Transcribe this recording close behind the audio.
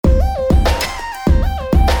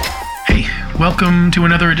Welcome to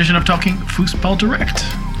another edition of Talking Fußball Direct,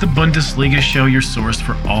 the Bundesliga show, your source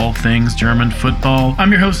for all things German football.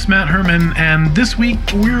 I'm your host, Matt Herman, and this week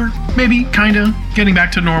we're maybe kind of getting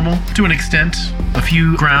back to normal to an extent. A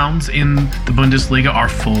few grounds in the Bundesliga are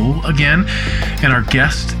full again, and our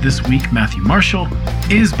guest this week, Matthew Marshall,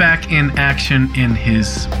 is back in action in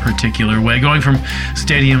his particular way, going from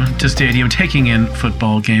stadium to stadium, taking in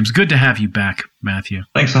football games. Good to have you back, Matthew.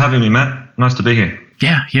 Thanks for having me, Matt. Nice to be here.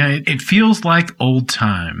 Yeah, it feels like old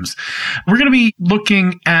times. We're going to be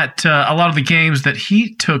looking at a lot of the games that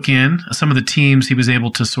he took in, some of the teams he was able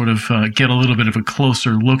to sort of get a little bit of a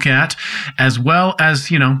closer look at, as well as,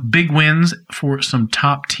 big wins for some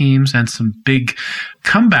top teams and some big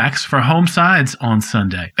comebacks for home sides on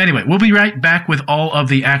Sunday. Anyway, we'll be right back with all of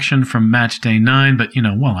the action from match day 9. But,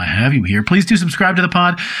 while I have you here, please do subscribe to the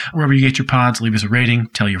pod wherever you get your pods. Leave us a rating.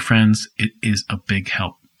 Tell your friends. It is a big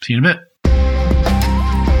help. See you in a bit.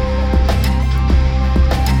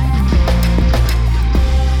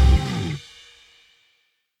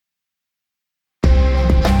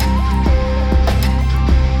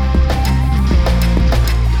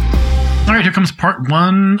 All right, here comes part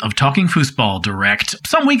 1 of Talking Fußball Direct.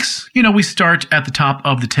 Some weeks, we start at the top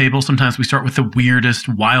of the table. Sometimes we start with the weirdest,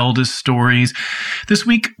 wildest stories. This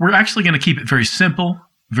week, we're actually going to keep it very simple,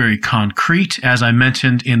 very concrete. As I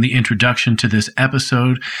mentioned in the introduction to this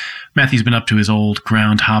episode, Matthew's been up to his old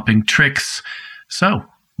ground-hopping tricks. So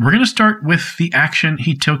we're going to start with the action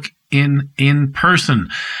he took in person.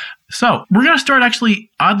 So we're going to start actually,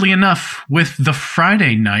 oddly enough, with the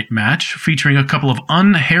Friday night match featuring a couple of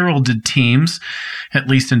unheralded teams, at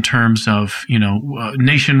least in terms of,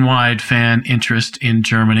 nationwide fan interest in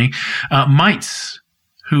Germany. Mainz,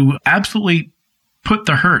 who absolutely put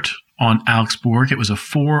the hurt on Augsburg. It was a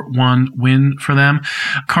 4-1 win for them.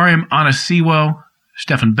 Karim Onisiwo,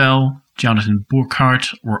 Stefan Bell, Jonathan Burkhardt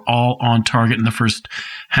were all on target in the first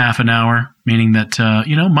half an hour, meaning that,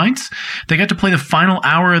 Mainz, they got to play the final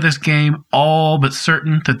hour of this game, all but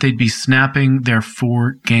certain that they'd be snapping their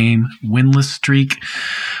 4-game winless streak.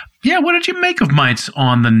 Yeah, what did you make of Mainz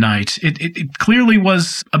on the night? It clearly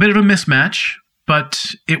was a bit of a mismatch, but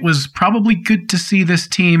it was probably good to see this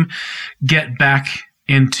team get back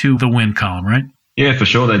into the win column, right? Yeah, for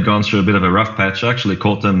sure. They'd gone through a bit of a rough patch. I actually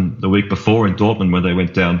caught them the week before in Dortmund where they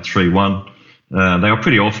went down 3-1. They were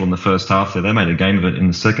pretty awful in the first half there. They made a game of it in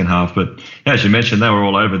the second half. But as you mentioned, they were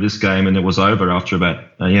all over this game, and it was over after about,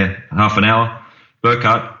 half an hour.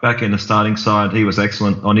 Burkhardt back in the starting side. He was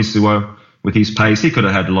excellent. Onisiwo, with his pace, he could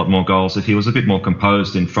have had a lot more goals. If he was a bit more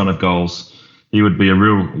composed in front of goals, he would be a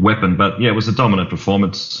real weapon. But, it was a dominant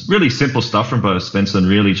performance. Really simple stuff from Bo Svensson,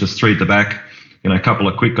 really. Just 3 at the back. A couple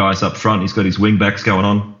of quick guys up front. He's got his wing backs going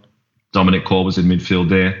on. Dominic Kor was in midfield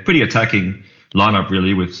there. Pretty attacking lineup,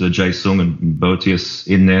 really, with Jae Sung and Boetius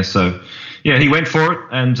in there. So, he went for it,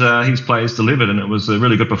 and his players delivered, and it was a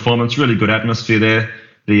really good performance, really good atmosphere there.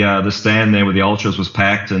 The stand there with the ultras was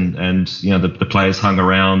packed, and the players hung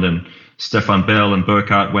around, and Stefan Bell and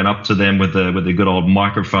Burkhardt went up to them with the good old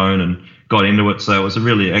microphone and got into it. So it was a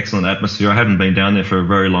really excellent atmosphere. I hadn't been down there for a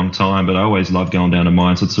very long time, but I always love going down to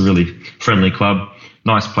Mainz. It's a really friendly club,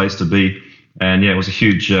 nice place to be. And it was a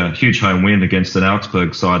huge home win against an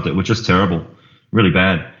Augsburg side that were just terrible, really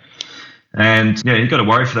bad. And you've got to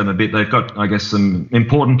worry for them a bit. They've got, I guess, some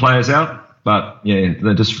important players out, but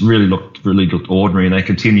they just really looked ordinary, and they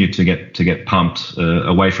continued to get pumped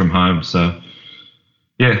away from home. So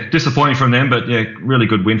disappointing from them, but really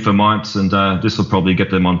good win for Mainz, and this will probably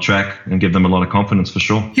get them on track and give them a lot of confidence for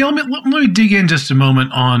sure. Yeah, let me dig in just a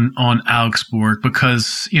moment on Augsburg,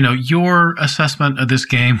 because your assessment of this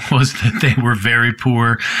game was that they were very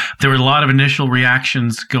poor. There were a lot of initial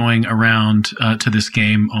reactions going around to this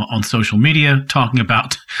game on social media, talking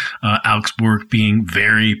about Augsburg being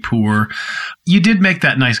very poor. You did make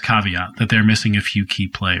that nice caveat that they're missing a few key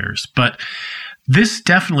players, but this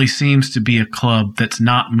definitely seems to be a club that's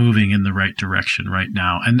not moving in the right direction right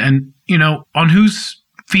now. And on whose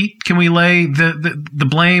feet can we lay the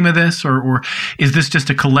blame of this, or is this just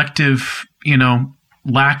a collective,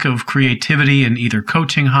 lack of creativity in either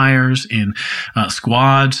coaching hires, in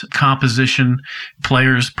squad composition,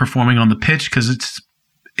 players performing on the pitch? Because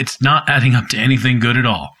it's not adding up to anything good at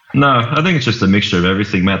all. No, I think it's just a mixture of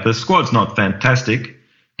everything, Matt. The squad's not fantastic.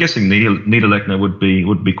 Guessing Niederlechner would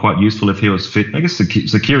be quite useful if he was fit. I guess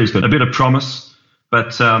Zakiri's got a bit of promise,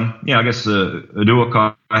 but I guess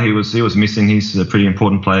Uduokai, he was missing. He's a pretty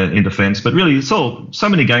important player in defence. But really, it's all so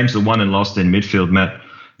many games are won and lost in midfield, Matt.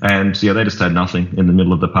 And they just had nothing in the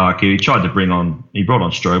middle of the park. He brought on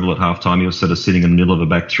Strobel at halftime. He was sort of sitting in the middle of a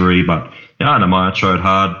back three, but Anna Meyer tried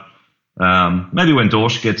hard. Maybe when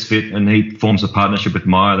Dorsch gets fit and he forms a partnership with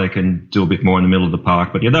Meyer, they can do a bit more in the middle of the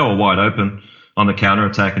park. But yeah, they were wide open on the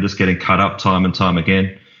counter-attack and just getting cut up time and time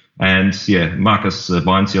again. And yeah, Marcus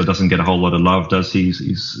Weinziel doesn't get a whole lot of love, does he?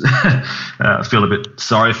 I feel a bit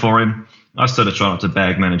sorry for him. I sort of try not to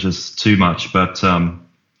bag managers too much, but I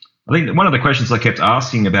think one of the questions I kept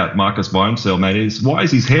asking about Marcus Weinziel, mate, is why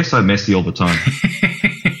is his hair so messy all the time?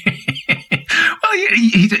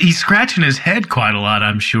 He's scratching his head quite a lot,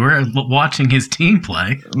 I'm sure, watching his team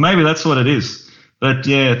play. Maybe that's what it is. But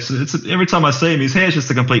yeah, it's every time I see him, his hair's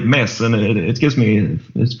just a complete mess, and it gives me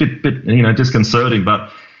it's a bit disconcerting.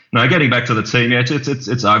 But no, getting back to the team, yeah,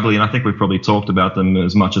 it's ugly, and I think we've probably talked about them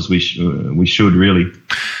as much as we should really.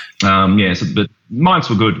 But Mainz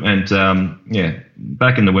were good, and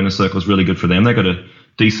back in the winner's circle is really good for them. They got a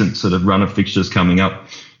decent sort of run of fixtures coming up,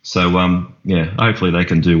 so hopefully they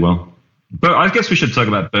can do well. But I guess we should talk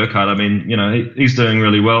about Burkhardt. I mean, he's doing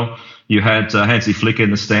really well. You had Hansi Flick in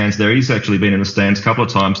the stands there. He's actually been in the stands a couple of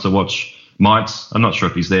times to watch Mainz. I'm not sure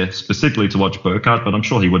if he's there specifically to watch Burkhardt, but I'm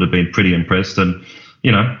sure he would have been pretty impressed. And,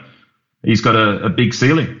 he's got a big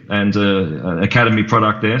ceiling and an academy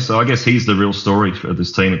product there. So I guess he's the real story for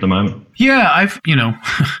this team at the moment. Yeah, I've,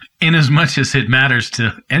 in as much as it matters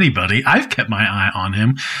to anybody, I've kept my eye on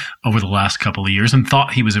him over the last couple of years and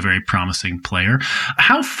thought he was a very promising player.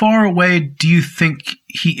 How far away do you think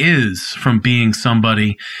he is from being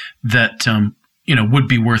somebody that, would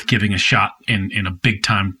be worth giving a shot in a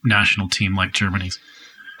big-time national team like Germany's?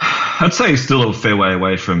 I'd say he's still a fair way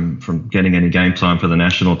away from getting any game time for the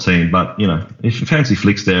national team. But, if Hansi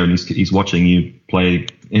Flick's there and he's watching you play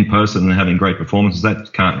in person and having great performances,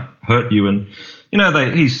 that can't hurt you. And,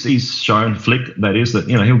 he's shown Flick, that is, that,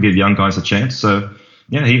 he'll give young guys a chance. So,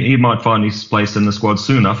 yeah, he might find his place in the squad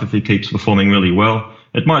soon enough if he keeps performing really well.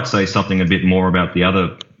 It might say something a bit more about the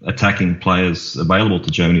other attacking players available to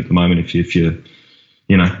Germany at the moment if you're,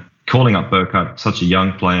 calling up Burkhardt, such a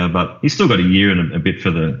young player, but he's still got a year and a bit for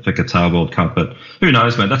Qatar World Cup. But who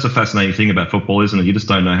knows, man? That's a fascinating thing about football, isn't it? You just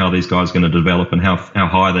don't know how these guys are going to develop and how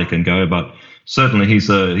high they can go. But certainly he's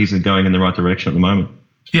going in the right direction at the moment.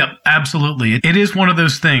 Yeah, absolutely. It is one of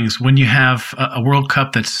those things when you have a World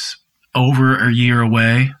Cup that's over a year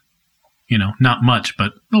away, not much,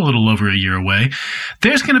 but a little over a year away.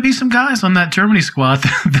 There's going to be some guys on that Germany squad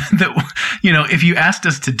that if you asked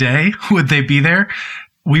us today, would they be there?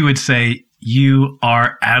 We would say, you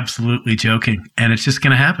are absolutely joking. And it's just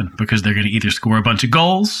going to happen because they're going to either score a bunch of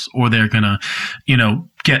goals or they're going to,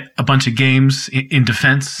 get a bunch of games in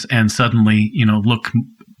defense and suddenly, look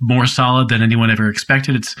more solid than anyone ever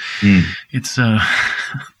expected. It's a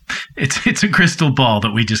crystal ball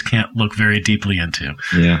that we just can't look very deeply into.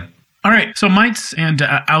 Yeah. All right, so Mainz and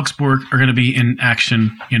Augsburg are going to be in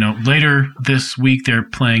action, later this week. They're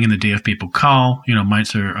playing in the DFB Pokal.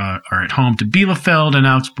 Mainz are at home to Bielefeld, and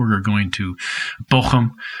Augsburg are going to Bochum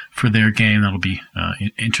for their game. That'll be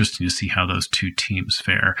interesting to see how those two teams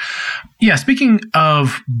fare. Yeah, speaking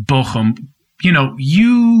of Bochum,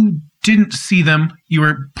 you didn't see them. You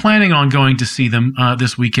were planning on going to see them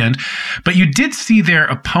this weekend, but you did see their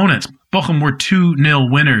opponents. Bochum were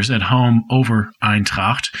 2-0 winners at home over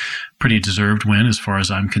Eintracht. Pretty deserved win as far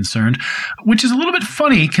as I'm concerned, which is a little bit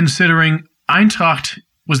funny considering Eintracht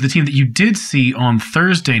was the team that you did see on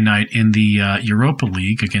Thursday night in the Europa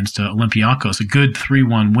League against Olympiacos, a good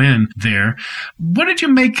 3-1 win there. What did you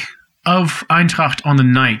make of Eintracht on the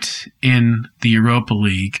night in the Europa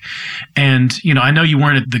League? And, I know you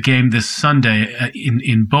weren't at the game this Sunday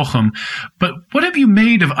in Bochum, but what have you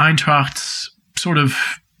made of Eintracht's sort of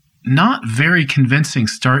not very convincing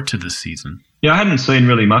start to this season? Yeah, I hadn't seen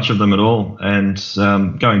really much of them at all. And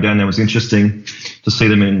going down there was interesting to see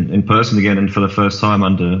them in person again and for the first time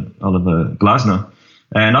under Oliver Glasner.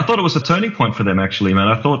 And I thought it was a turning point for them, actually, man.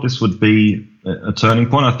 I thought this would be a turning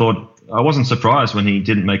point. I wasn't surprised when he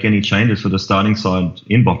didn't make any changes for the starting side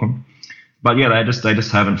in Bochum. But yeah, they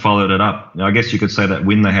just haven't followed it up. I guess you could say that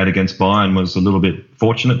win they had against Bayern was a little bit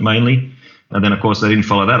fortunate mainly. And then, of course, they didn't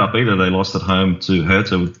follow that up either. They lost at home to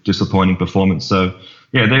Hertha with disappointing performance. So,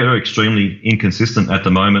 yeah, they're extremely inconsistent at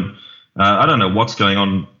the moment. I don't know what's going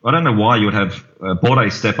on. I don't know why you would have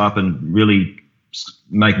Borde step up and really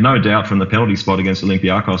make no doubt from the penalty spot against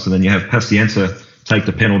Olympiacos, and then you have Pacienza take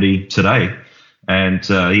the penalty today, and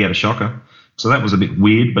he had a shocker. So that was a bit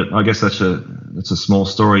weird, but I guess that's a small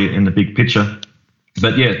story in the big picture.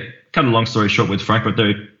 But, yeah, cut a long story short with Frankfurt,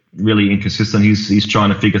 they're really inconsistent. He's trying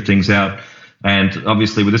to figure things out. And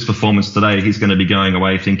obviously with this performance today, he's going to be going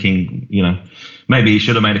away thinking, maybe he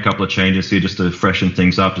should have made a couple of changes here just to freshen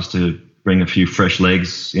things up, just to bring a few fresh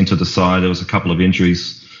legs into the side. There was a couple of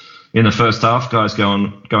injuries in the first half, guys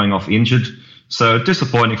going off injured. So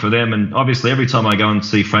disappointing for them. And obviously, every time I go and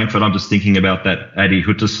see Frankfurt, I'm just thinking about that Adi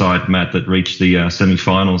Hütter side, Matt, that reached the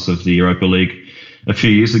semi-finals of the Europa League a few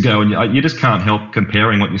years ago. And you just can't help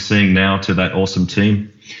comparing what you're seeing now to that awesome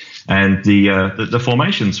team. And the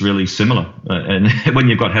formation's really similar. And when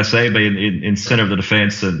you've got Hasebe in center of the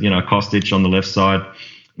defense and, Kostic on the left side,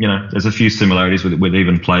 there's a few similarities with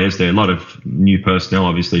even players there. A lot of new personnel,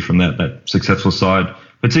 obviously, from that successful side,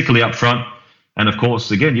 particularly up front. And of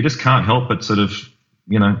course, again, you just can't help but sort of,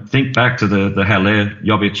 think back to the Haller,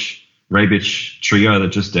 Jovic, Rebic trio that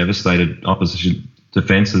just devastated opposition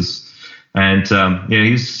defenses. And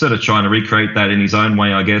he's sort of trying to recreate that in his own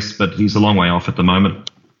way, I guess, but he's a long way off at the moment.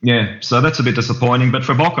 Yeah, so that's a bit disappointing. But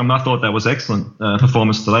for Bochum, I thought that was excellent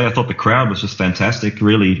performance today. I thought the crowd was just fantastic,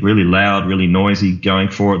 really, really loud, really noisy, going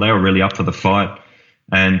for it. They were really up for the fight.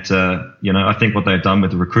 And, I think what they've done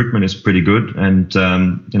with the recruitment is pretty good. And,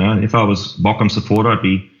 if I was Bochum supporter, I'd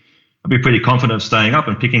be pretty confident of staying up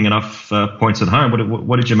and picking enough points at home.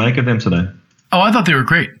 What did you make of them today? Oh, I thought they were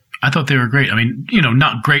great. I mean,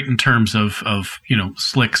 not great in terms of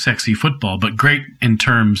slick, sexy football, but great in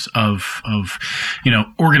terms of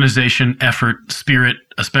organization, effort, spirit,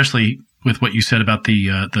 especially with what you said about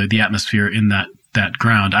the atmosphere in that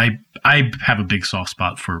ground. I have a big soft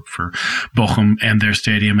spot for Bochum and their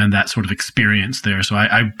stadium and that sort of experience there. So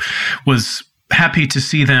I was happy to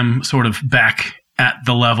see them sort of back at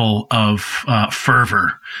the level of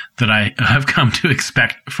fervor that I have come to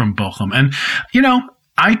expect from Bochum. And,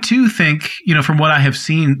 I too think, from what I have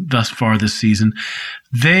seen thus far this season,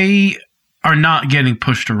 they are not getting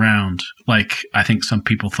pushed around like I think some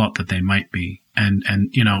people thought that they might be. And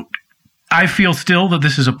I feel still that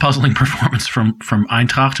this is a puzzling performance from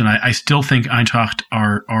Eintracht, and I still think Eintracht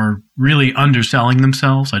are really underselling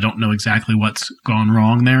themselves. I don't know exactly what's gone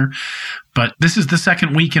wrong there, but this is the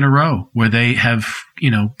second week in a row where they have,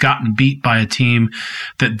 gotten beat by a team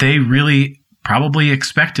that they really probably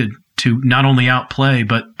expected to not only outplay,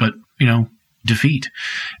 but defeat.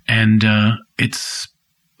 And it's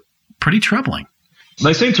pretty troubling.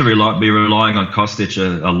 They seem to be relying on Kostic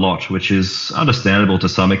a lot, which is understandable to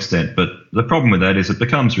some extent. But the problem with that is it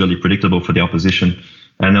becomes really predictable for the opposition.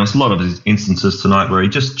 And there was a lot of instances tonight where he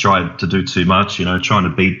just tried to do too much, trying to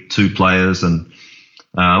beat two players. And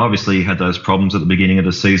obviously he had those problems at the beginning of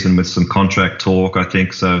the season with some contract talk, I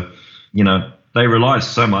think. So, they relied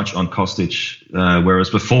so much on Kostic, whereas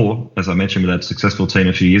before, as I mentioned with that successful team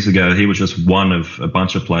a few years ago, he was just one of a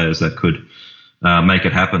bunch of players that could make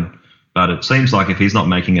it happen. But it seems like if he's not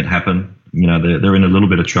making it happen, they're in a little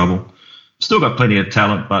bit of trouble. Still got plenty of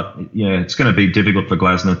talent, but it's going to be difficult for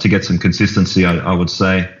Glasner to get some consistency, I would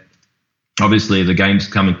say. Obviously, the game's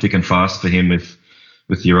coming thick and fast for him with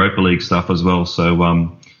the Europa League stuff as well.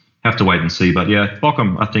 So have to wait and see. But yeah,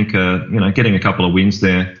 Bochum, I think getting a couple of wins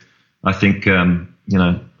there. I think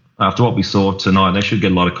after what we saw tonight, they should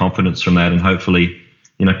get a lot of confidence from that, and hopefully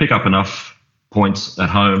pick up enough points at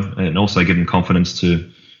home, and also give them confidence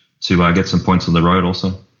to get some points on the road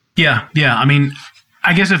also. Yeah. I mean,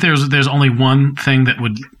 I guess if there's only one thing that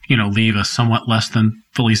would, leave a somewhat less than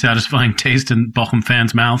fully satisfying taste in Bochum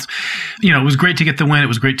fans' mouths, it was great to get the win. It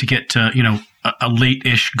was great to get, a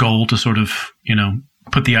late-ish goal to sort of,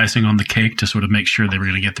 put the icing on the cake to sort of make sure they were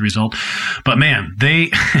going to get the result. But man, they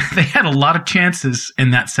had a lot of chances in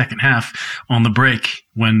that second half on the break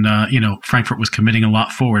when, Frankfurt was committing a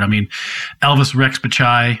lot forward. I mean, Elvis Rex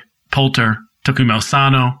Bachai, Polter, Takuma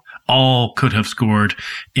Osano, all could have scored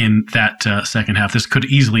in that second half. This could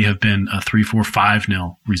easily have been a 3-4,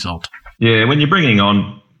 5-0 result. Yeah, when you're bringing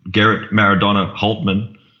on Gerrit, Maradona,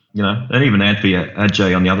 Holtmann, and even Antwi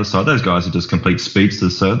Ajay on the other side, those guys are just complete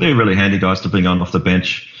speedsters. So they're really handy guys to bring on off the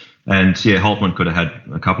bench. And yeah, Holtmann could have had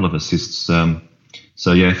a couple of assists.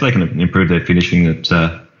 So yeah, if they can improve their finishing,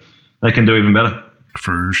 that they can do even better.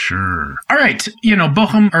 For sure. All right.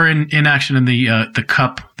 Bochum are in action in the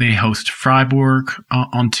Cup. They host Freiburg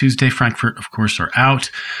on Tuesday. Frankfurt, of course, are out.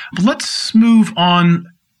 But let's move on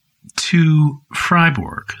to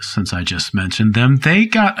Freiburg, since I just mentioned them. They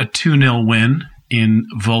got a 2-0 win in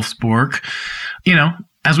Wolfsburg.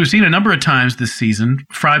 As we've seen a number of times this season,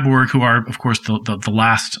 Freiburg, who are, of course, the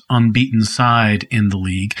last unbeaten side in the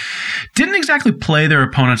league, didn't exactly play their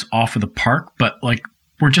opponents off of the park, but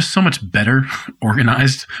were just so much better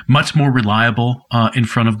organized, much more reliable in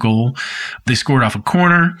front of goal. They scored off a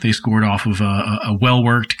corner. They scored off of a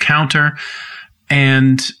well-worked counter.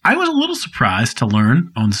 And I was a little surprised to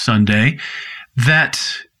learn on Sunday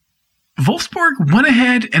that Wolfsburg went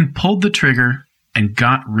ahead and pulled the trigger and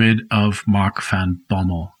got rid of Mark van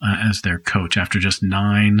Bommel as their coach after just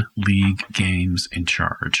 9 league games in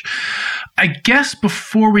charge. I guess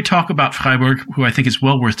before we talk about Freiburg, who I think is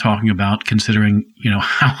well worth talking about considering,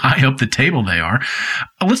 how high up the table they are,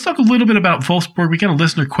 let's talk a little bit about Wolfsburg. We got a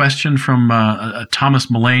listener question from Thomas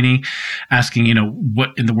Mulaney asking, what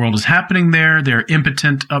in the world is happening there? They're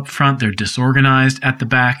impotent up front. They're disorganized at the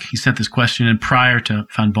back. He sent this question in prior to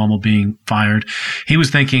Van Bommel being fired. He was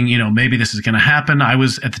thinking, maybe this is going to happen. I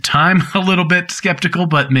was at the time a little bit skeptical,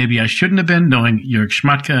 but maybe I shouldn't have been, knowing Jörg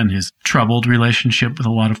Schmadtke and his troubled relationship with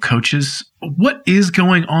a lot of coaches. What is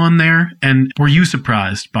going on there? And were you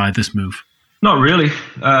surprised by this move? Not really.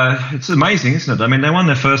 It's amazing, isn't it? I mean, they won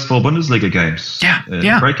their first 4 Bundesliga games.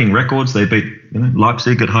 Yeah. Breaking records. They beat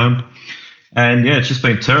Leipzig at home. And it's just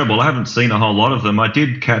been terrible. I haven't seen a whole lot of them. I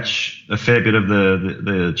did catch a fair bit of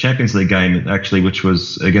the Champions League game, actually, which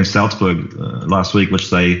was against Salzburg last week, which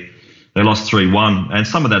they lost 3-1. And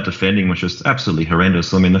some of that defending was just absolutely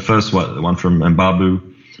horrendous. I mean, the first one from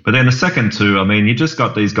Mbabu. But then the second two, I mean, you just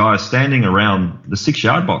got these guys standing around the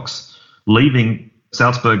 6-yard box, leaving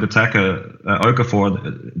Salzburg attacker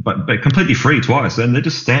Okafor, but completely free twice. And they're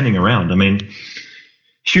just standing around. I mean,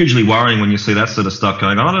 hugely worrying when you see that sort of stuff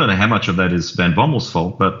going on. I don't know how much of that is Van Bommel's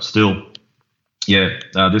fault, but still,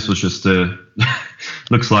 this was just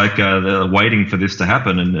looks like they're waiting for this to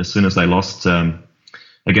happen. And as soon as they lost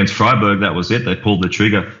against Freiburg, that was it. They pulled the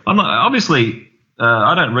trigger.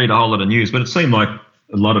 I don't read a whole lot of news, but it seemed like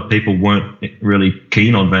a lot of people weren't really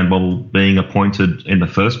keen on Van Bommel being appointed in the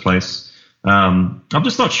first place. I'm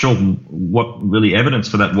just not sure what really evidence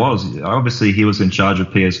for that was. Obviously, he was in charge of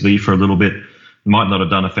PSV for a little bit. Might not have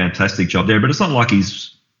done a fantastic job there, but it's not like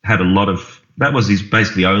he's had a lot of. That was his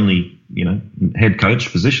basically only, head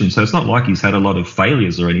coach position. So it's not like he's had a lot of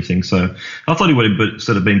failures or anything. So I thought he would have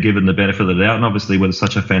sort of been given the benefit of the doubt. And obviously, with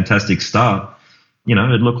such a fantastic start,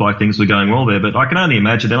 it looked like things were going well there. But I can only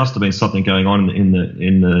imagine there must have been something going on in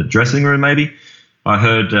the dressing room. Maybe I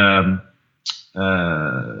heard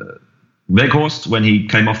Weghorst, when he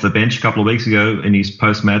came off the bench a couple of weeks ago in his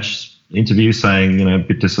post-match interview, saying, a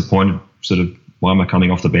bit disappointed, sort of, why am I coming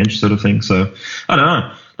off the bench sort of thing. So I don't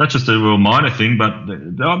know. That's just a real minor thing, but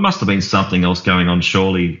there must have been something else going on,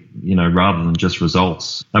 surely, rather than just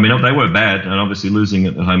results. I mean, they were bad, and obviously losing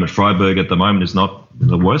at home at Freiburg at the moment is not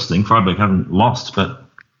the worst thing. Freiburg haven't lost, but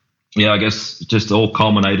I guess just all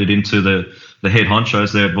culminated into the head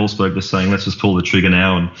honchos there at Wolfsburg just saying, let's just pull the trigger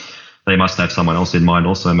now, and they must have someone else in mind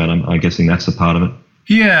also, man. I'm guessing that's a part of it.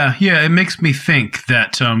 Yeah, it makes me think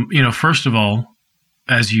that, first of all,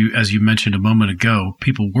 as you mentioned a moment ago,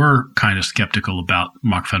 people were kind of skeptical about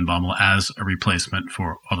Mark van Bommel as a replacement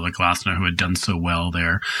for Oliver Glasner, who had done so well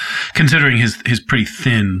there, considering his pretty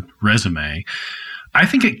thin resume. I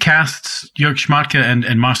think it casts Jörg Schmadtke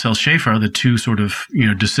and Marcel Schäfer, the two sort of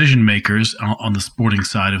decision makers on the sporting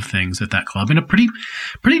side of things at that club, in a pretty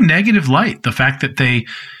negative light. The fact that they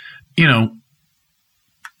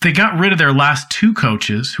got rid of their last 2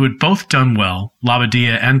 coaches who had both done well,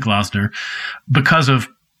 Labadia and Glasner, because of,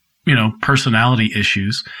 personality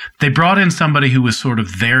issues. They brought in somebody who was sort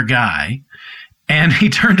of their guy, and he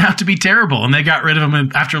turned out to be terrible, and they got rid of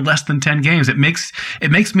him after less than 10 games. It makes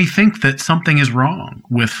me think that something is wrong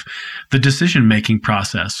with the decision-making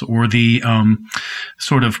process or the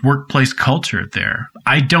sort of workplace culture there.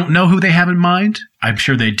 I don't know who they have in mind. I'm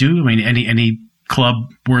sure they do. I mean, any club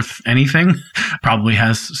worth anything probably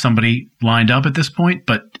has somebody lined up at this point,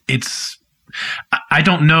 but I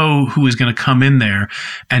don't know who is going to come in there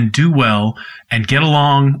and do well and get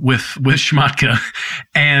along with Schmadtke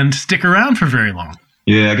and stick around for very long.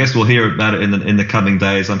 Yeah, I guess we'll hear about it in the coming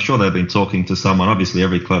days. I'm sure they've been talking to someone. Obviously,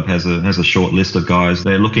 every club has a short list of guys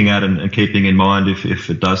they're looking at and keeping in mind if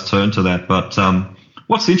it does turn to that. But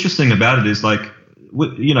what's interesting about it is, like,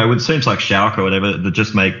 it seems like Schalke or whatever, that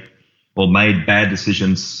just made bad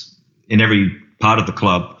decisions in every part of the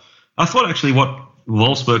club. I thought actually what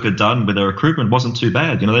Wolfsburg had done with their recruitment wasn't too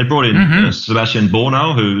bad. They brought in Sebastian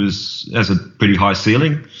Bornau, who has a pretty high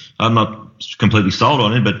ceiling. I'm not completely sold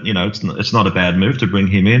on him, but it's not a bad move to bring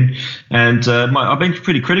him in. And I've been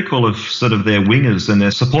pretty critical of sort of their wingers and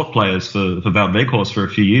their support players for Wout Weghorst for a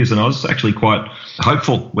few years, and I was actually quite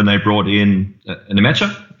hopeful when they brought in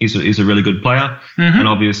Nemecha. He's a really good player, and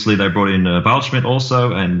obviously they brought in Waldschmidt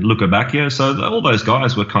also and Luka Bacchio. So all those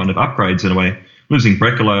guys were kind of upgrades in a way. Losing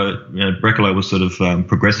Brekalo was sort of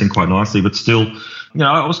progressing quite nicely, but still,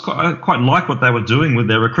 I was quite like what they were doing with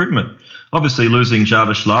their recruitment. Obviously, losing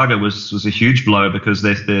Jarvis Schlager was a huge blow because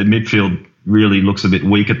their midfield really looks a bit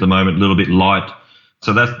weak at the moment, a little bit light.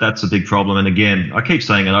 So that's a big problem. And again, I keep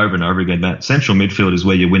saying it over and over again, Matt, central midfield is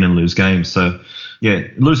where you win and lose games. So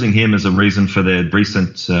losing him is a reason for their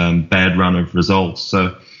recent bad run of results.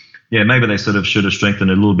 So, maybe they sort of should have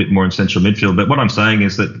strengthened a little bit more in central midfield. But what I'm saying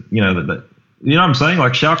is that, what I'm saying?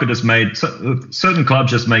 Like Schalke just made certain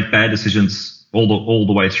clubs just make bad decisions all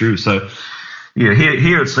the way through. So,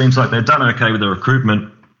 here it seems like they've done okay with the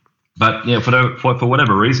recruitment, but for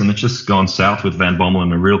whatever reason, it's just gone south with Van Bommel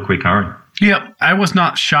in a real quick hurry. Yeah, I was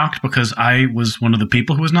not shocked because I was one of the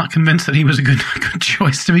people who was not convinced that he was a good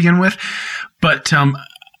choice to begin with. But,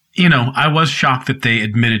 I was shocked that they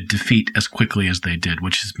admitted defeat as quickly as they did,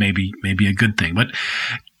 which is maybe a good thing. But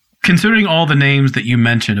considering all the names that you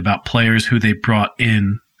mentioned about players who they brought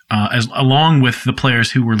in, along with the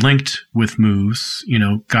players who were linked with moves,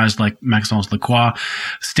 guys like Maxence Lacroix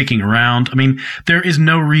sticking around. I mean, there is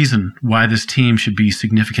no reason why this team should be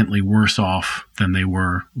significantly worse off than they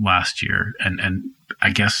were last year. And I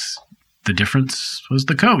guess the difference was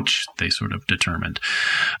the coach, they sort of determined.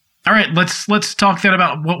 All right, let's talk then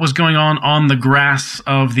about what was going on the grass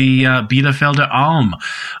of the Bielefelder Alm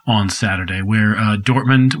on Saturday, where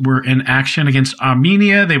Dortmund were in action against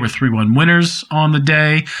Arminia. They were 3-1 winners on the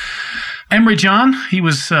day. Emre Can, he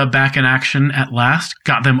was back in action at last,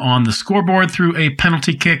 got them on the scoreboard through a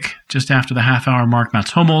penalty kick just after the half-hour mark.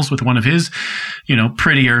 Mats Hummels with one of his,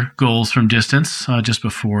 prettier goals from distance just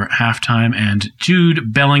before halftime, and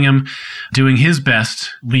Jude Bellingham doing his best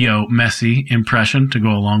Leo Messi impression to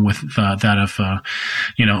go along with that of,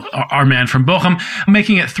 our man from Bochum,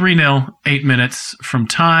 making it 3-0, 8 minutes from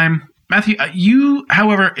time. Matthew, you,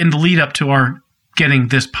 however, in the lead-up to our getting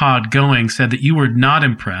this pod going, said that you were not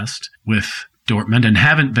impressed with Dortmund and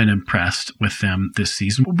haven't been impressed with them this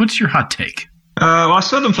season. What's your hot take? I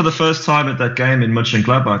saw them for the first time at that game in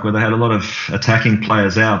Mönchengladbach, where they had a lot of attacking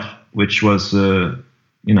players out, which was, a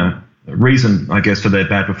reason, I guess, for their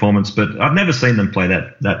bad performance. But I've never seen them play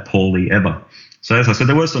that poorly ever. So as I said,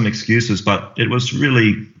 there were some excuses, but it was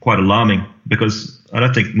really quite alarming because I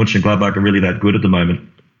don't think Mönchengladbach are really that good at the moment.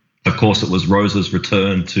 Of course, it was Rose's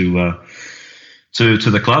return to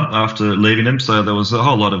the club after leaving him, so there was a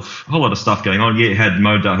whole lot of stuff going on. Yeah, you had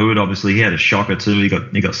Mo Dahoud, obviously he had a shocker too.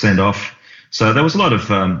 He got sent off, so there was a lot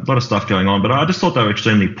of stuff going on. But I just thought they were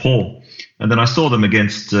extremely poor. And then I saw them at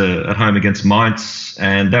home against Mainz,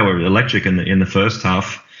 and they were electric in the first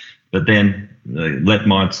half. But then let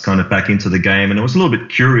Mainz kind of back into the game, and it was a little bit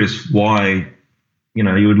curious why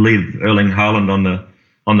you would leave Erling Haaland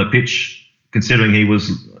on the pitch, considering he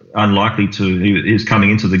was unlikely to. He was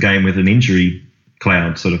coming into the game with an injury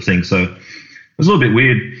cloud sort of thing. So it was a little bit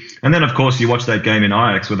weird. And then, of course, you watch that game in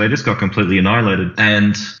Ajax where they just got completely annihilated.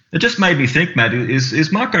 And it just made me think, Matt,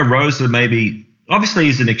 is Marco Rose maybe... Obviously,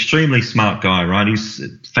 he's an extremely smart guy, right? He's a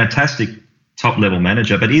fantastic top-level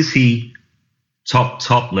manager. But is he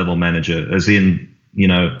top-level manager, as in,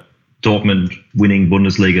 Dortmund winning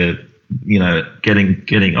Bundesliga,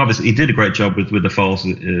 getting... Obviously, he did a great job with the Foles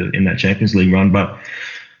in that Champions League run. But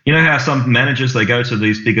you know how some managers, they go to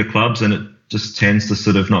these bigger clubs and it just tends to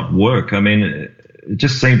sort of not work. I mean, it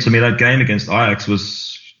just seemed to me that game against Ajax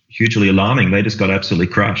was hugely alarming. They just got absolutely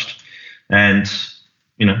crushed. And,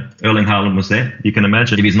 Erling Haaland was there. You can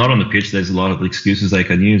imagine if he's not on the pitch, there's a lot of excuses they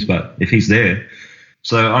can use, but if he's there.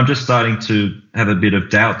 So I'm just starting to have a bit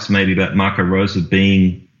of doubts maybe about Marco Rose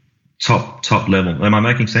being top level. Am I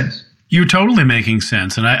making sense? You're totally making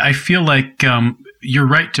sense. And I feel like you're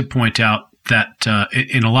right to point out that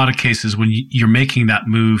in a lot of cases when you're making that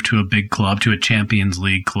move to a big club, to a Champions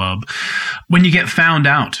League club, when you get found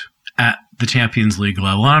out at the Champions League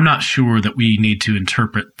level, and I'm not sure that we need to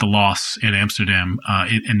interpret the loss in Amsterdam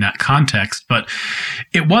in that context, but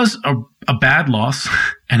it was a bad loss,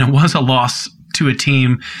 and it was a loss to a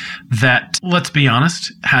team that, let's be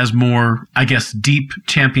honest, has more, I guess, deep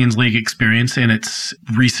Champions League experience in its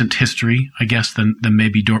recent history, I guess, than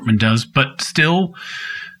maybe Dortmund does, but still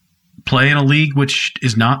play in a league which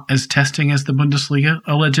is not as testing as the Bundesliga,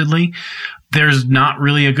 allegedly. There's not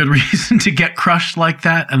really a good reason to get crushed like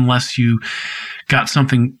that unless you got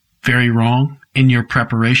something very wrong in your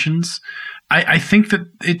preparations. I think that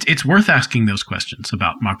it's worth asking those questions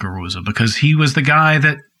about Marco Rose, because he was the guy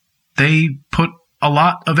that they put a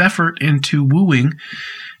lot of effort into wooing,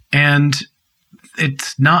 and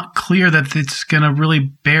it's not clear that it's going to really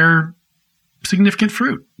bear significant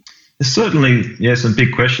fruit. There's certainly, some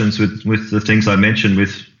big questions with the things I mentioned,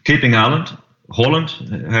 with keeping Haaland,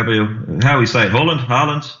 how we say it,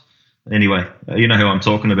 Haaland. Anyway, you know who I'm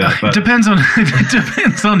talking about. But depends on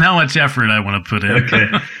how much effort I want to put in. Okay,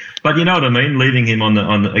 but you know what I mean. Leaving him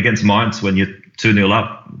on against Mainz when you're 2-0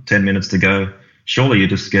 up, 10 minutes to go. Surely you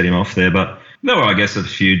just get him off there. But there were, I guess, a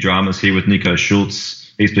few dramas here with Nico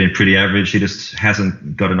Schulz. he's been pretty average. He just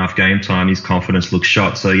hasn't got enough game time. His confidence looks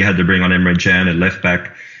shot. So you had to bring on Emre Can at left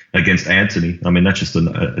back against Anthony. I mean, that's just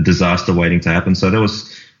a disaster waiting to happen. So there was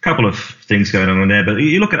a couple of things going on there. But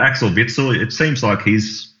you look at Axel Witsel, it seems like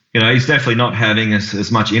he's definitely not having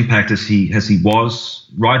as much impact as he was.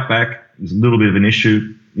 Right back is a little bit of an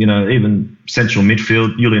issue. Even central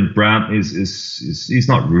midfield, Julian Brandt he's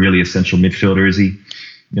not really a central midfielder, is he?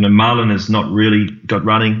 Marlon has not really got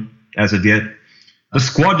running as of yet. The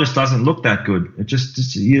squad just doesn't look that good. It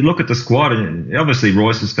just you look at the squad, and obviously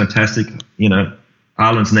Royce is fantastic.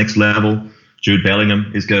 Haaland's next level. Jude Bellingham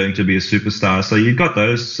is going to be a superstar. So you've got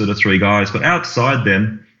those sort of three guys, but outside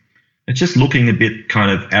them, it's just looking a bit kind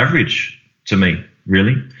of average to me,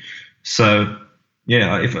 really. So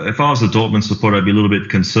yeah, if I was a Dortmund supporter, I'd be a little bit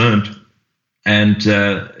concerned. And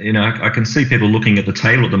I can see people looking at the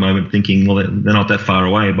table at the moment, thinking, well, they're not that far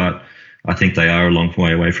away, but I think they are a long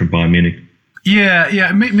way away from Bayern Munich.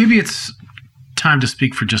 Yeah. Maybe it's time to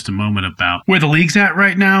speak for just a moment about where the league's at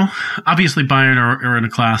right now. Obviously, Bayern are in a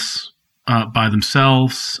class by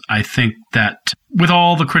themselves. I think that with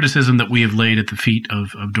all the criticism that we have laid at the feet of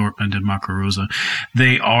Dortmund and Marco Rose,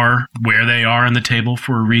 they are where they are in the table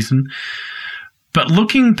for a reason. But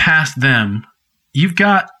looking past them, you've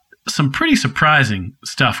got some pretty surprising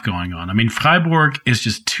stuff going on. I mean, Freiburg is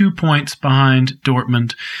just 2 points behind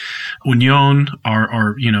Dortmund. Union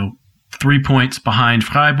are 3 points behind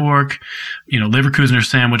Freiburg. Leverkusen are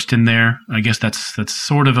sandwiched in there. I guess that's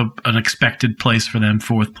sort of an expected place for them,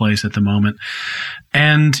 fourth place at the moment.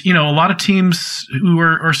 And, a lot of teams who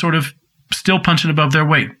are sort of still punching above their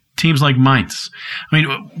weight. Teams like Mainz. I mean,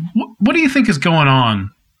 what do you think is going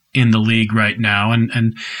on in the league right now?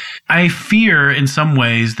 And I fear in some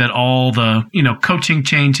ways that all the, coaching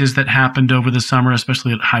changes that happened over the summer,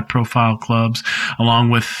 especially at high profile clubs, along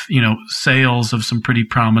with, sales of some pretty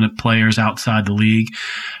prominent players outside the league.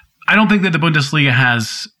 I don't think that the Bundesliga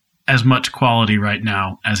has as much quality right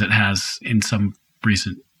now as it has in some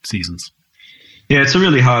recent seasons. Yeah, it's a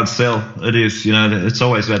really hard sell. It is, it's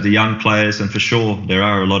always about the young players, and for sure there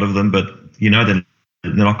are a lot of them, but they're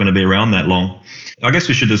not going to be around that long. I guess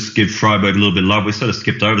we should just give Freiburg a little bit of love. We sort of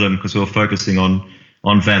skipped over them because we were focusing on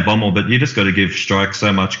Van Bommel, but you just got to give Streich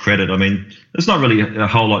so much credit. I mean, there's not really a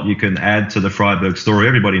whole lot you can add to the Freiburg story.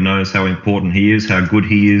 Everybody knows how important he is, how good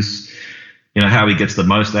he is, how he gets the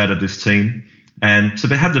most out of this team. And to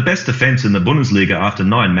have the best defense in the Bundesliga after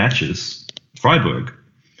 9 matches, Freiburg,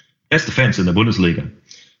 best defense in the Bundesliga.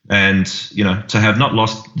 And, to have not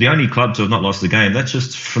lost, the only club to have not lost the game, that's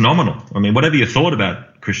just phenomenal. I mean, whatever you thought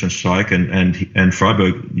about Christian Streich and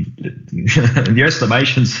Freiburg, your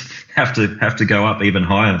estimations have to go up even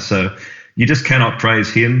higher. So you just cannot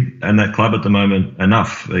praise him and that club at the moment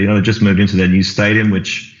enough. They just moved into their new stadium,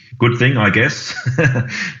 which, good thing, I guess.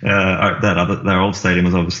 Their old stadium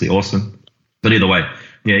was obviously awesome. But either way,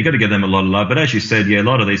 yeah, you got to give them a lot of love. But as you said, yeah, a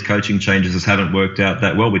lot of these coaching changes just haven't worked out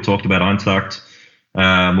that well. We talked about Eintracht.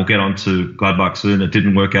 We'll get on to Gladbach soon. It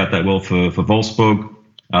didn't work out that well for Wolfsburg.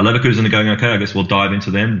 Leverkusen are going okay. I guess we'll dive into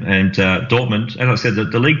them. And Dortmund, as I said,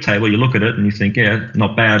 the league table, you look at it and you think, yeah,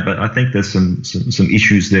 not bad. But I think there's some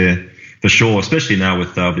issues there for sure, especially now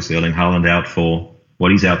with obviously Erling Haaland out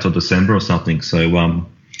he's out till December or something. So,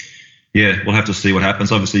 yeah, we'll have to see what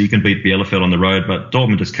happens. Obviously, you can beat Bielefeld on the road, but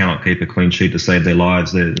Dortmund just cannot keep a clean sheet to save their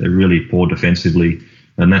lives. They're really poor defensively,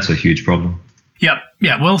 and that's a huge problem. Yeah.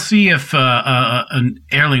 We'll see if an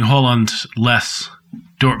Erling Haaland less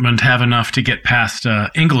Dortmund have enough to get past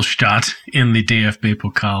Ingolstadt in the DFB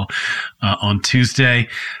Pokal on Tuesday.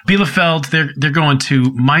 Bielefeld, they're going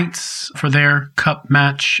to Mainz for their cup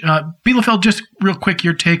match. Bielefeld, just real quick,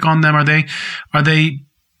 your take on them. Are they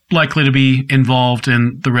likely to be involved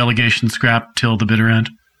in the relegation scrap till the bitter end?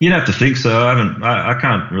 You'd have to think so. I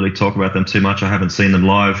can't really talk about them too much. I haven't seen them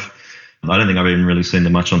live. I don't think I've even really seen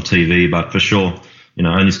them much on TV, but for sure,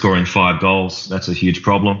 only scoring 5 goals, that's a huge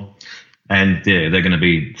problem. And yeah, they're going to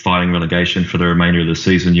be fighting relegation for the remainder of the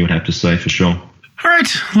season, you would have to say, for sure. All right,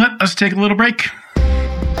 let us take a little break.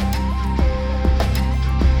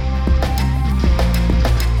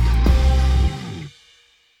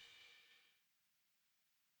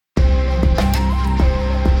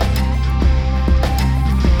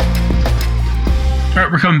 All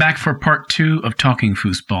right, we're coming back for part 2 of Talking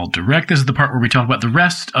Fußball Direct. This is the part where we talk about the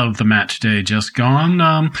rest of the match day just gone.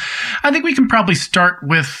 I think we can probably start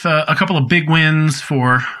with a couple of big wins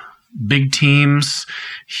for big teams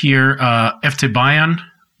here. FC Bayern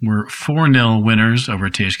were 4-0 winners over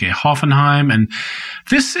TSG Hoffenheim, and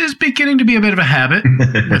this is beginning to be a bit of a habit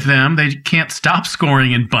with them. They can't stop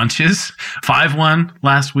scoring in bunches. 5-1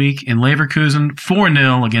 last week in Leverkusen,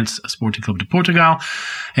 4-0 against Sporting Club de Portugal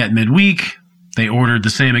at midweek. They ordered the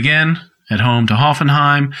same again at home to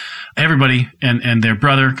Hoffenheim. Everybody and their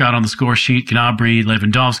brother got on the score sheet. Gnabry,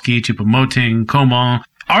 Lewandowski, Choupo-Moting, Coman.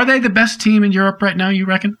 Are they the best team in Europe right now, you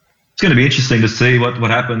reckon? It's going to be interesting to see what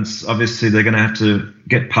happens. Obviously, they're going to have to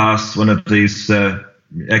get past one of these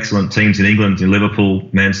excellent teams in England, in Liverpool,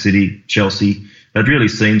 Man City, Chelsea. It really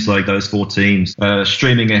seems like those four teams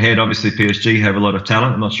streaming ahead. Obviously, PSG have a lot of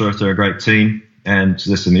talent. I'm not sure if they're a great team. And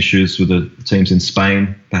there's some issues with the teams in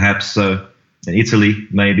Spain, perhaps. So, and Italy,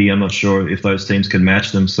 maybe. I'm not sure if those teams can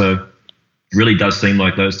match them. So it really does seem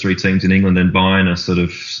like those three teams in England and Bayern are sort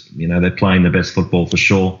of, they're playing the best football for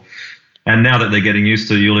sure. And now that they're getting used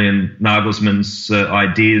to Julian Nagelsmann's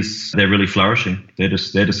ideas, they're really flourishing. They're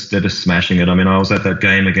just smashing it. I mean, I was at that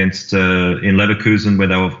game against in Leverkusen where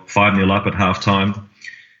they were 5-0 up at halftime.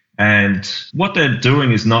 And what they're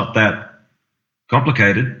doing is not that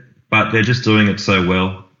complicated, but they're just doing it so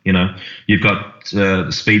well. You've got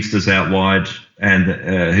the speedsters out wide and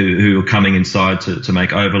who are coming inside to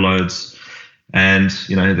make overloads. And,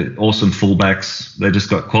 the awesome fullbacks. They've just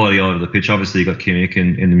got quality all over the pitch. Obviously, you've got Kimmich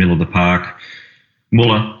in the middle of the park.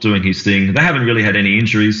 Muller doing his thing. They haven't really had any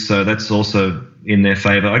injuries, so that's also in their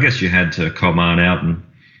favour. I guess you had Coman out,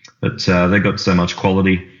 but they've got so much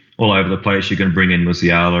quality all over the place. You can bring in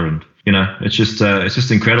Musiala, and, it's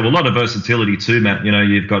just incredible. A lot of versatility too, Matt.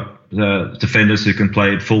 You've got defenders who can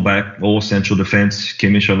play fullback or central defence.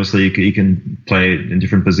 Kimmich, obviously, he can play in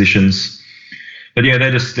different positions. But yeah,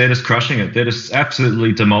 they're just crushing it. They're just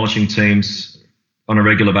absolutely demolishing teams on a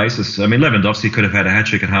regular basis. I mean, Lewandowski could have had a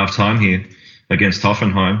hat-trick at half-time here against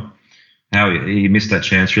Hoffenheim. How he missed that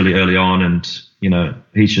chance really early on, and,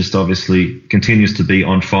 he's just obviously continues to be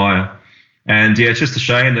on fire. And yeah, it's just a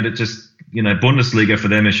shame that it just, Bundesliga for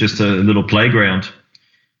them is just a little playground.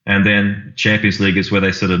 And then Champions League is where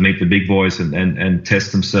they sort of meet the big boys and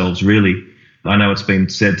test themselves really. I know it's been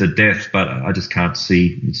said to death, but I just can't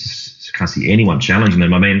see anyone challenging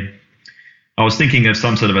them. I mean, I was thinking of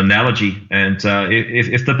some sort of analogy, and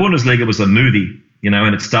if the Bundesliga was a movie,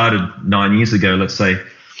 and it started 9 years ago, let's say,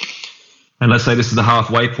 and let's say this is the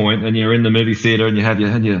halfway point, and you're in the movie theater and you have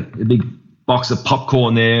your big box of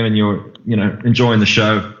popcorn there, and you're enjoying the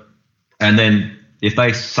show, and then if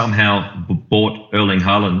they somehow bought Erling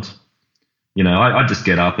Haaland, I'd just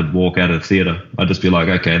get up and walk out of the theatre. I'd just be like,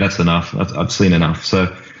 okay, that's enough. I've seen enough.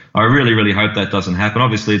 So I really, really hope that doesn't happen.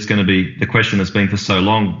 Obviously, it's going to be the question that's been for so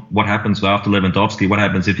long, what happens after Lewandowski? What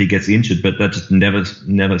happens if he gets injured? But that just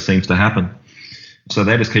never seems to happen. So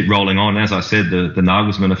they just keep rolling on. As I said, the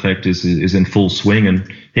Nagelsmann effect is in full swing,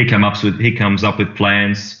 and he comes up with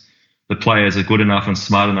plans. The players are good enough and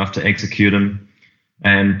smart enough to execute them,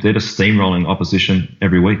 and they're just steamrolling opposition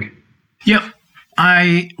every week. Yep.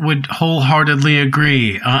 I would wholeheartedly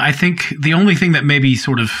agree. I think the only thing that maybe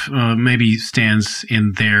sort of maybe stands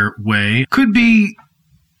in their way could be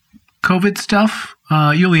COVID stuff.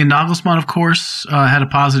 Julian Nagelsmann, of course, had a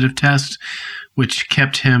positive test, which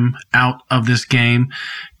kept him out of this game.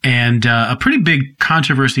 And a pretty big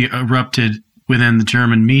controversy erupted within the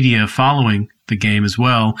German media following the game as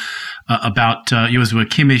well about Joshua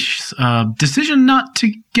Kimmich's decision not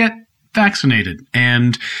to get vaccinated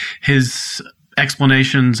and his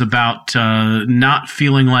explanations about not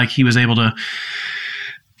feeling like he was able to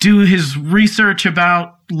do his research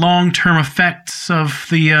about long-term effects of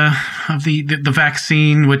the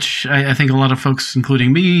vaccine, which I think a lot of folks,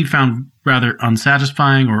 including me, found rather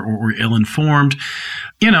unsatisfying or ill-informed.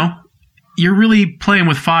 You're really playing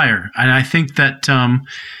with fire, and I think that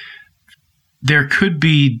there could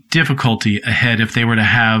be difficulty ahead if they were to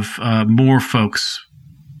have more folks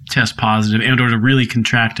test positive and or to really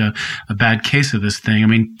contract a bad case of this thing. I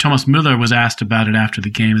mean, Thomas Müller was asked about it after the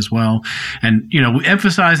game as well. And, we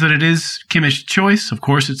emphasize that it is Kimmich's choice. Of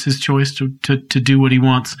course, it's his choice to do what he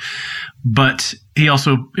wants. But he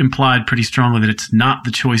also implied pretty strongly that it's not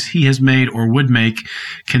the choice he has made or would make,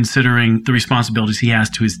 considering the responsibilities he has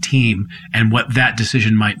to his team and what that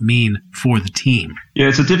decision might mean for the team. Yeah,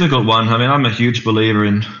 it's a difficult one. I mean, I'm a huge believer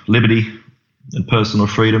in liberty and personal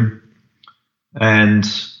freedom. And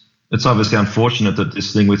it's obviously unfortunate that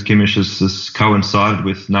this thing with Kimmich has coincided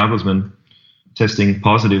with Nagelsmann testing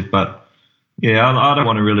positive. But, yeah, I don't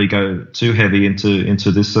want to really go too heavy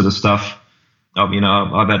into this sort of stuff.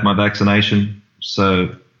 I've had my vaccination.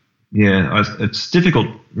 So, yeah, it's difficult,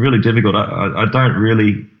 really difficult. I don't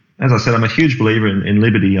really, as I said, I'm a huge believer in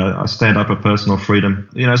liberty. I stand up for personal freedom.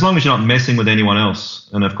 As long as you're not messing with anyone else.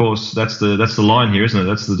 And, of course, that's the line here, isn't it?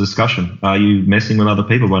 That's the discussion. Are you messing with other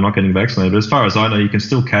people by not getting vaccinated? But as far as I know, you can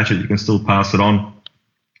still catch it. You can still pass it on.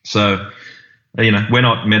 So, we're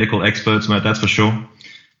not medical experts, mate, that's for sure.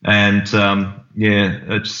 And,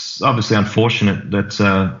 it's obviously unfortunate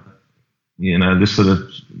that, this sort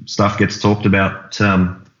of stuff gets talked about,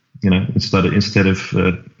 instead of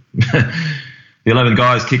the 11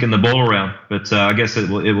 guys kicking the ball around. But I guess it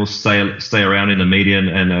will stay around in the media,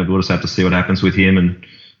 and we'll just have to see what happens with him. And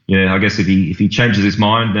I guess if he changes his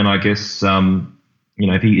mind, then I guess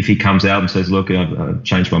if he comes out and says, look, I've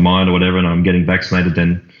changed my mind or whatever, and I'm getting vaccinated,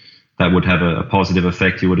 then that would have a positive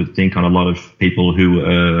effect, you would think, on a lot of people who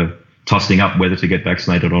are tossing up whether to get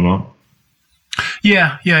vaccinated or not.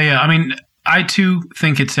 Yeah. I mean, I too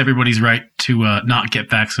think it's everybody's right to not get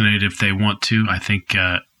vaccinated if they want to. I think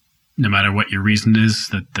no matter what your reason is,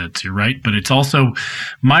 that's your right. But it's also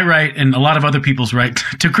my right and a lot of other people's right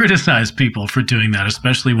to criticize people for doing that,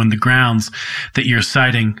 especially when the grounds that you're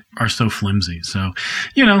citing are so flimsy. So,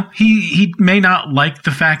 he may not like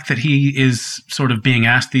the fact that he is sort of being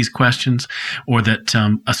asked these questions, or that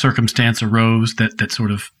a circumstance arose that sort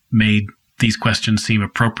of made these questions seem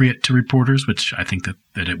appropriate to reporters, which I think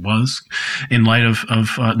that it was in light of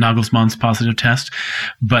Nagelsmann's positive test.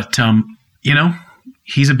 But,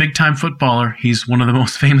 he's a big-time footballer. He's one of the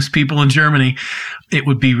most famous people in Germany. It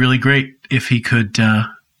would be really great if he could,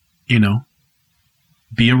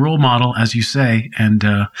 be a role model, as you say, and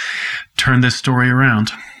turn this story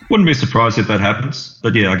around. Wouldn't be surprised if that happens.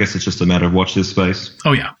 But yeah, I guess it's just a matter of watch this space.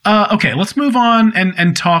 Oh, yeah. Okay, let's move on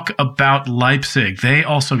and talk about Leipzig. They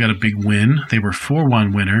also got a big win. They were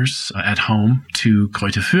 4-1 winners at home to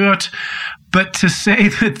Greuther Fürth. But to say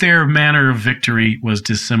that their manner of victory was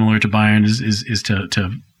dissimilar to Bayern is to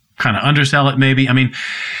kind of undersell it, maybe. I mean,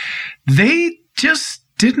 they just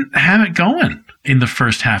didn't have it going in the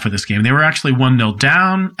first half of this game. They were actually 1-0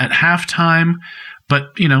 down at halftime,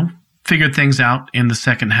 but, figured things out in the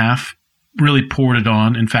second half, really poured it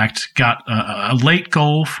on. In fact, got a late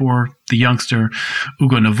goal for the youngster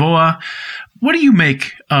Hugo Novoa. What do you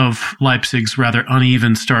make of Leipzig's rather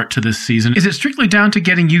uneven start to this season? Is it strictly down to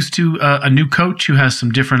getting used to a new coach who has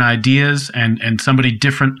some different ideas and somebody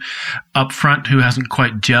different up front who hasn't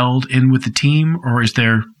quite gelled in with the team? Or is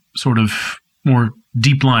there sort of more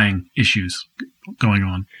deep-lying issues going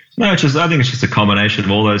on? No, I think it's just a combination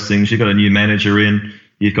of all those things. You've got a new manager in,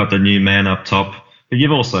 you've got the new man up top, but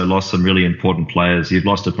you've also lost some really important players. You've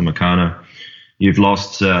lost Upamecano, you've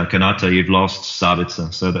lost Kanata, you've lost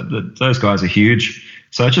Sabitzer. So those guys are huge.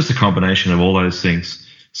 So it's just a combination of all those things.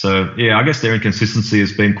 So, yeah, I guess their inconsistency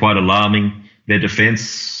has been quite alarming. Their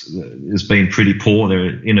defence has been pretty poor.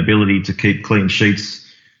 Their inability to keep clean sheets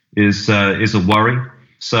is a worry.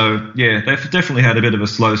 So, yeah, they've definitely had a bit of a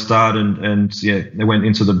slow start and they went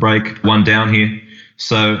into the break 1 down here.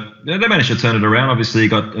 So they managed to turn it around. Obviously, you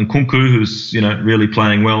got Nkunku, who's, really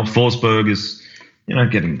playing well. Forsberg is,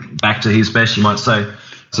 getting back to his best, you might say.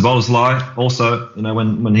 Szoboszlai also,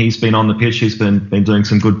 when he's been on the pitch, he's been doing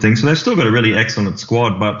some good things. So they've still got a really excellent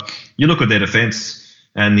squad. But you look at their defence,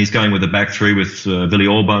 and he's going with a back three with Willi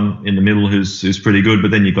Orban in the middle, who's pretty good. But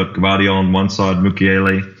then you've got Gvardiol on one side,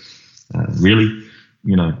 Mukiele. Really,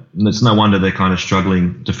 it's no wonder they're kind of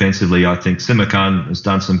struggling defensively. I think Simakan has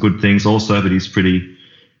done some good things also, but he's pretty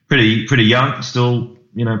young, still,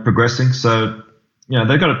 progressing. So,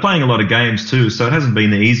 they've got playing a lot of games too. So it hasn't been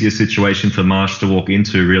the easiest situation for Marsch to walk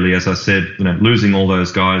into, really. As I said, losing all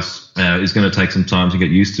those guys is going to take some time to get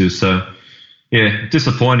used to. So, yeah,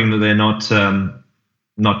 disappointing that they're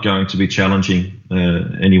not going to be challenging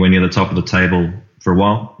anywhere near the top of the table for a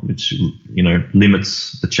while, which,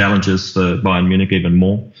 limits the challenges for Bayern Munich even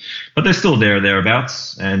more. But they're still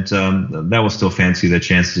thereabouts, and they will still fancy their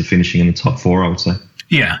chances of finishing in the top 4, I would say.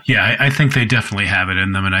 Yeah, I think they definitely have it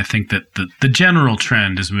in them, and I think that the general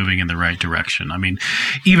trend is moving in the right direction. I mean,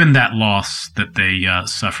 even that loss that they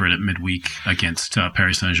suffered at midweek against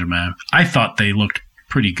Paris Saint-Germain, I thought they looked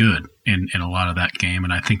pretty good in a lot of that game,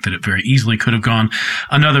 and I think that it very easily could have gone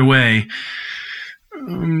another way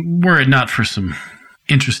were it not for some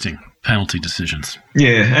interesting penalty decisions.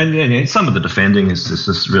 Yeah, and some of the defending is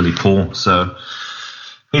just really poor, so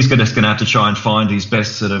he's just going to have to try and find his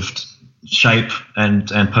best sort of shape and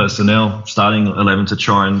personnel, starting 11, to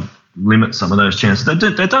try and limit some of those chances.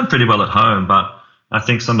 They've done pretty well at home, but I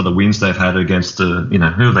think some of the wins they've had against, who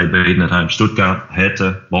have they beaten at home? Stuttgart,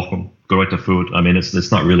 Hertha, Bochum, Greuther Fürth. I mean,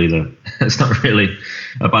 it's not really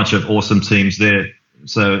a bunch of awesome teams there.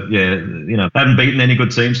 So yeah, they haven't beaten any good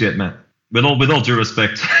teams yet, Matt. With all due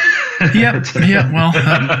respect. Yeah. Well,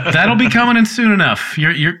 that'll be coming in soon enough.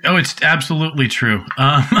 It's absolutely true.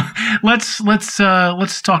 Let's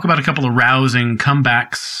talk about a couple of rousing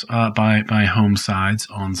comebacks by home sides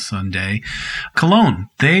on Sunday. Cologne,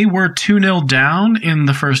 they were 2-0 down in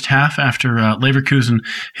the first half after Leverkusen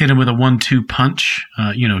hit them with a 1-2 punch.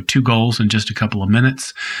 2 goals in just a couple of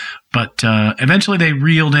minutes, but eventually they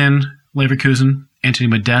reeled in Leverkusen Anthony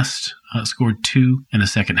Modeste scored 2 in the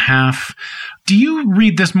second half. Do you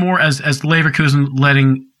read this more as Leverkusen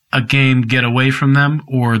letting a game get away from them,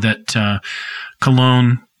 or that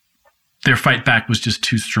Cologne, their fight back was just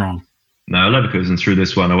too strong? No, Leverkusen threw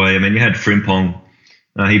this one away. I mean, you had Frimpong.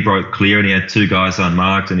 He broke clear and he had 2 guys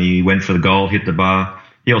unmarked and he went for the goal, hit the bar.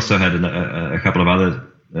 He also had a couple of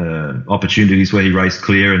other opportunities where he raced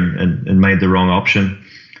clear and made the wrong option.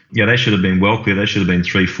 Yeah, they should have been well clear. They should have been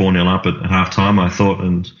 3-4-0 up at half time, I thought.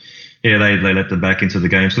 And yeah, they let them back into the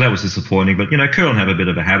game. So that was disappointing. But, Köln have a bit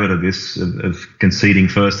of a habit of this, of conceding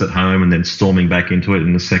first at home and then storming back into it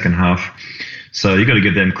in the second half. So you've got to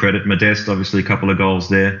give them credit. Modeste, obviously, a couple of goals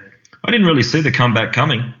there. I didn't really see the comeback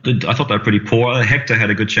coming. I thought they were pretty poor. Hector had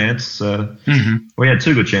a good chance. Well, he had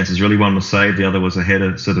 2 good chances, really. One was saved. The other was a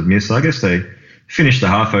header sort of miss. I guess they finished the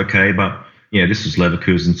half okay. But, yeah, this was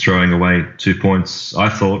Leverkusen throwing away 2 points, I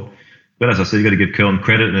thought. But as I said, you've got to give Köln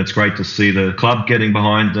credit, and it's great to see the club getting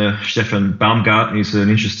behind Stefan Baumgart. He's an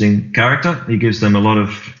interesting character. He gives them a lot of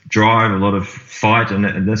drive, a lot of fight,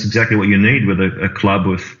 and that's exactly what you need with a club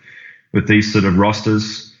with these sort of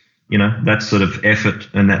rosters. That sort of effort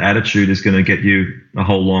and that attitude is going to get you a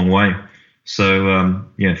whole long way. So,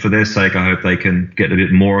 for their sake, I hope they can get a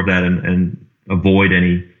bit more of that and avoid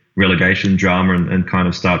any relegation drama and kind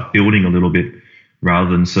of start building a little bit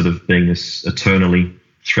rather than sort of being this eternally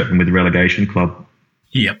threatened with relegation club.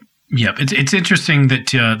 Yep. It's interesting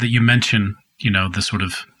that you mention, the sort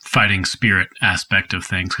of fighting spirit aspect of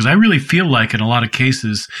things, because I really feel like in a lot of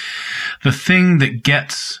cases, the thing that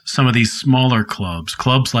gets some of these smaller clubs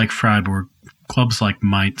like Freiburg, clubs like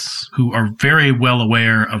Mainz, who are very well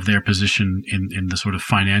aware of their position in the sort of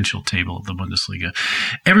financial table of the Bundesliga.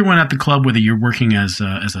 Everyone at the club, whether you're working as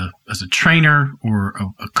a trainer or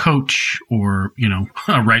a coach or,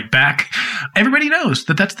 a right back, everybody knows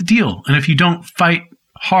that that's the deal. And if you don't fight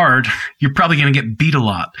hard, you're probably going to get beat a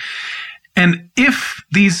lot. And if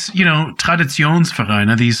these,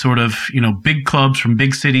 Traditionsvereine, these sort of, big clubs from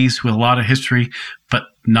big cities with a lot of history, but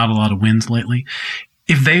not a lot of wins lately,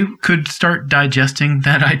 if they could start digesting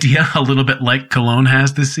that idea a little bit like Cologne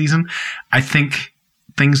has this season, I think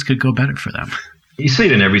things could go better for them. You see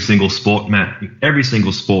it in every single sport, Matt. Every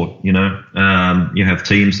single sport, you have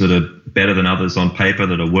teams that are better than others on paper,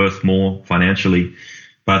 that are worth more financially.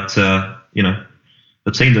 But,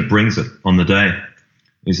 the team that brings it on the day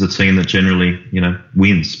is the team that generally,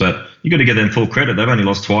 wins. But you got to give them full credit. They've only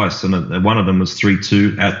lost twice, and one of them was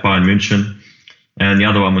 3-2 at Bayern München, and the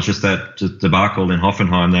other one was just that debacle in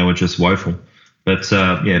Hoffenheim. They were just woeful. But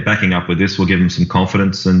backing up with this will give them some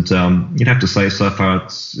confidence, and you'd have to say so far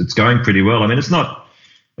it's going pretty well. I mean, it's not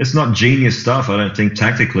genius stuff, I don't think,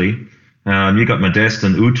 tactically. You got Modeste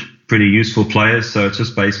and Ut, pretty useful players, so it's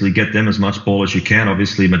just basically get them as much ball as you can.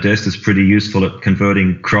 Obviously, Modeste is pretty useful at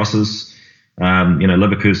converting crosses.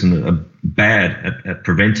 Leverkusen are bad at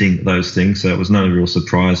preventing those things, so it was no real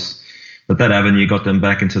surprise that avenue got them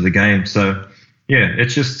back into the game. So,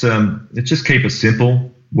 it's just keep it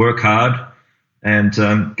simple, work hard, and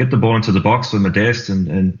get the ball into the box for Modeste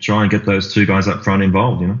and try and get those 2 guys up front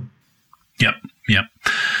involved. Yep.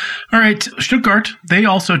 All right, Stuttgart, they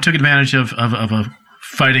also took advantage of a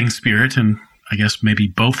fighting spirit, and I guess maybe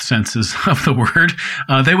both senses of the word.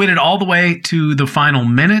 They waited all the way to the final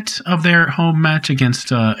minute of their home match against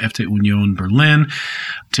FC Union Berlin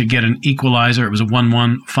to get an equalizer. It was a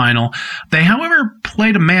 1-1 final. They, however,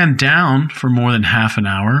 played a man down for more than half an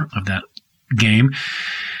hour of that game.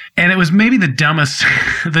 And it was maybe the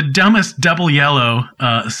dumbest double yellow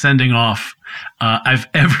sending off I've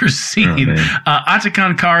ever seen.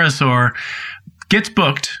 Atakan Karasor gets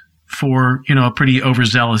booked for, a pretty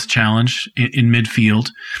overzealous challenge in midfield.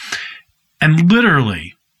 And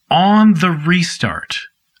literally on the restart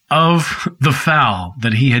of the foul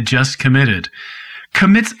that he had just committed,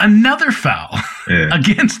 commits another foul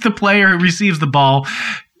against the player who receives the ball.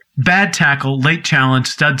 Bad tackle, late challenge,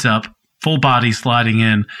 studs up, full body sliding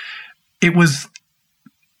in. It was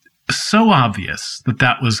so obvious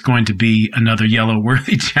that was going to be another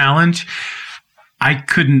yellow-worthy challenge. I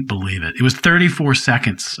couldn't believe it. It was 34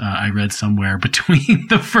 seconds, I read somewhere, between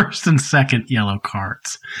the first and second yellow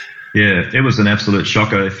cards. Yeah, it was an absolute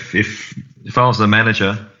shocker. If I was the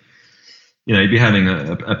manager, you'd be having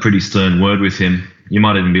a pretty stern word with him. You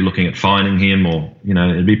might even be looking at fining him, or,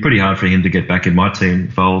 it'd be pretty hard for him to get back in my team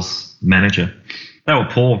if I was manager. They were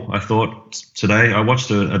poor, I thought, today. I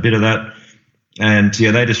watched a bit of that. And,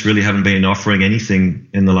 they just really haven't been offering anything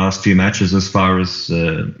in the last few matches as far as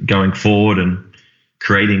going forward and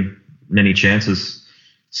creating many chances.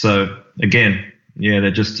 So, again, they're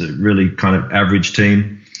just a really kind of average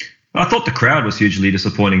team. I thought the crowd was hugely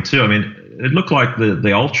disappointing too. I mean, it looked like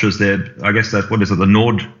the ultras there, I guess that, what is it, the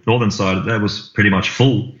northern side, that was pretty much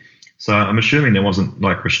full. So I'm assuming there wasn't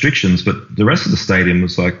like restrictions, but the rest of the stadium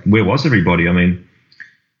was like, where was everybody? I mean,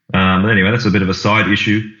 anyway, that's a bit of a side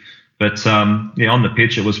issue. But on the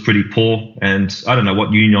pitch, it was pretty poor. And I don't know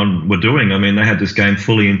what Union were doing. I mean, they had this game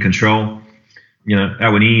fully in control.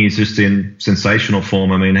 Awoniyi is just in sensational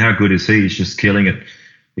form. I mean, how good is he? He's just killing it.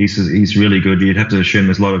 He's really good. You'd have to assume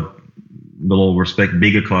there's a lot of, with all respect,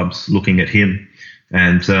 bigger clubs looking at him.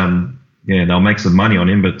 And, they'll make some money on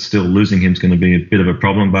him, but still losing him is going to be a bit of a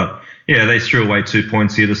problem. But, yeah, they threw away 2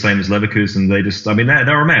 points here, the same as Leverkusen.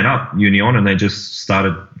 They were a man up, Union, and they just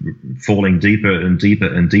started falling deeper and deeper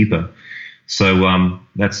and deeper. So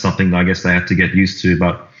that's something I guess they have to get used to.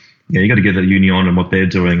 But, you got to give the Union and what they're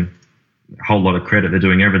doing a whole lot of credit. They're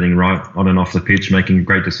doing everything right on and off the pitch, making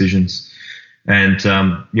great decisions. And,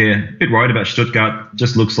 a bit worried about Stuttgart.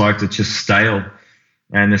 Just looks like it's just stale.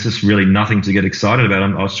 And there's just really nothing to get excited about.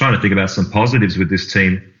 I was trying to think about some positives with this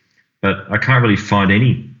team, but I can't really find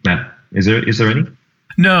any, Matt. Is there any?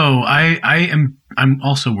 No, I'm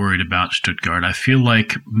also worried about Stuttgart. I feel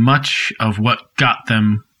like much of what got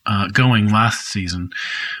them going last season,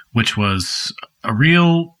 which was a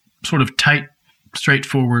real sort of tight,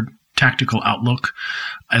 straightforward tactical outlook,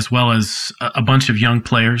 as well as a bunch of young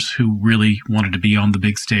players who really wanted to be on the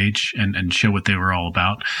big stage and show what they were all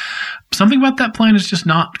about. Something about that plan is just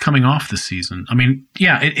not coming off this season. I mean,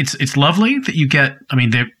 yeah, it's lovely that you get,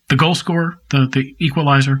 the goal scorer, the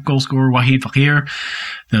equalizer goal scorer, Wahid Fakir,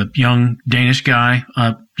 the young Danish guy,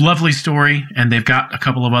 lovely story. And they've got a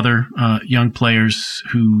couple of other young players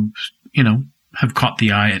who, have caught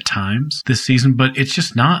the eye at times this season, but it's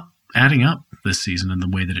just not adding up this season in the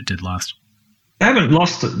way that it did last. They haven't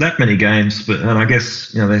lost that many games, and I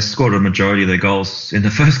guess they scored a majority of their goals in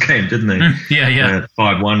the first game, didn't they? Yeah.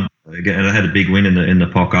 5-1 again, and they had a big win in the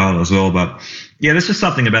Pokal as well. But yeah, there's just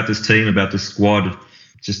something about this team, about this squad, it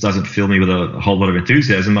just doesn't fill me with a whole lot of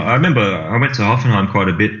enthusiasm. I remember I went to Hoffenheim quite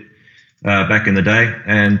a bit back in the day,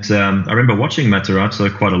 and I remember watching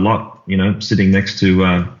Matarazzo quite a lot. Sitting next to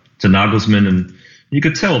Nagelsmann, and you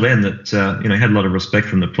could tell then that he had a lot of respect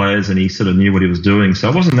from the players, and he sort of knew what he was doing. So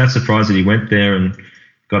I wasn't that surprised that he went there and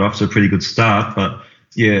got off to a pretty good start. But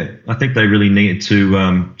yeah, I think they really need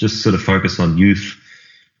to just sort of focus on youth,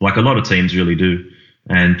 like a lot of teams really do.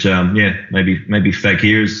 And maybe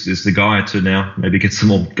Fakir is the guy to now maybe get some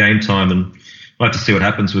more game time, and I'd like to see what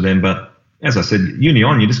happens with them. But as I said,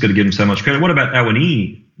 Union, you just got to give him so much credit. What about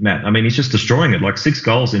Awoniyi, Matt? He's just destroying it. Like 6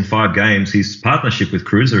 goals in 5 games. His partnership with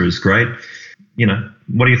Kreuzer is great.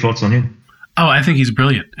 What are your thoughts on him? Oh, I think he's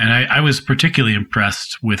brilliant. And I was particularly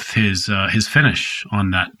impressed with his finish on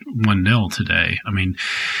that 1-0 today.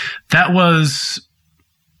 That was,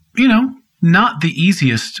 not the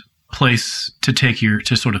easiest place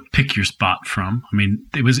to sort of pick your spot from.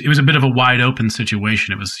 It was a bit of a wide open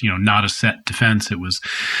situation. It was, not a set defense. It was,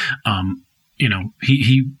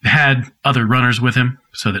 he had other runners with him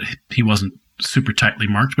so that he wasn't super tightly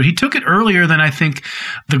marked, but he took it earlier than I think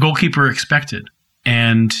the goalkeeper expected.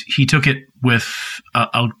 And he took it with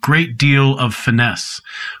a great deal of finesse,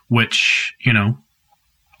 which,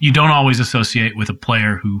 you don't always associate with a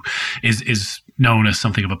player who is known as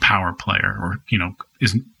something of a power player, or,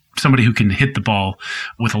 is somebody who can hit the ball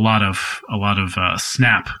with a lot of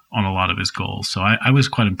snap on a lot of his goals. So I was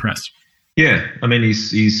quite impressed. Yeah.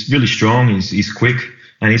 He's really strong. He's quick.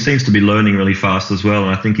 And he seems to be learning really fast as well.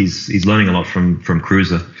 And I think he's learning a lot from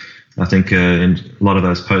Kreuzer. I think in a lot of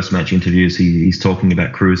those post-match interviews, he's talking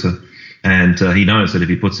about Kreuzer. And he knows that if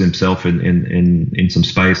he puts himself in some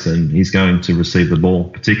space, then he's going to receive the ball,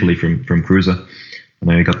 particularly from Kreuzer. I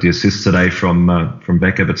know he got the assist today from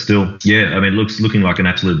Becker, but still, yeah, looking like an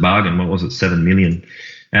absolute bargain. What was it, 7 million?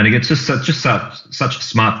 And it's just such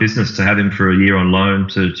smart business to have him for a year on loan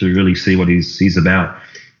to really see what he's about.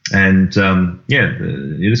 And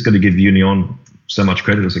you just got to give Union so much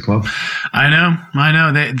credit as a club. I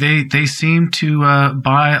know. They seem to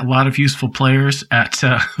buy a lot of useful players at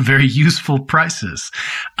very useful prices.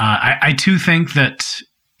 I too think that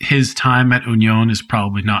his time at Union is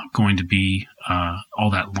probably not going to be all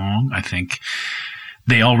that long. I think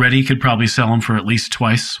they already could probably sell him for at least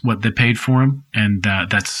twice what they paid for him, and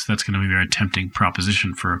that's going to be a very tempting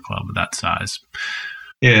proposition for a club of that size.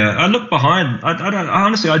 Yeah, I look behind.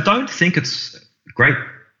 I don't think it's great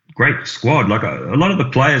squad. Like a lot of the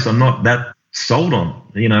players, I'm not that sold on.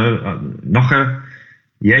 Nocher,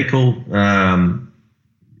 Yekel,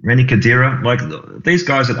 Reni Khedira, like these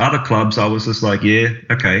guys at other clubs, I was just like, yeah,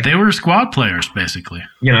 okay. They were squad players, basically.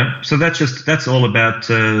 So that's all about.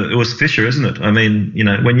 It was Fischer, isn't it?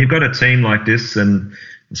 When you've got a team like this, and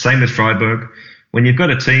same with Freiburg, when you've got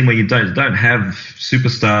a team where you don't have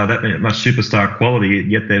that much superstar quality,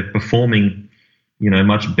 yet they're performing,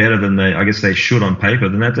 much better than they should on paper,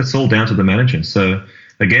 then that's all down to the manager. So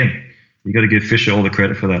again, you got to give Fischer all the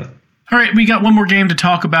credit for that. All right, we got one more game to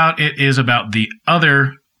talk about. It is about the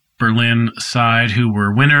other Berlin side who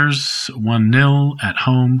were winners 1-0 at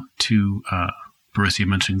home to Borussia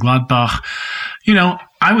Mönchengladbach.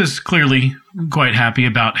 I was clearly quite happy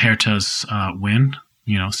about Hertha's win.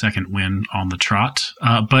 Second win on the trot.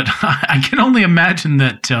 But I can only imagine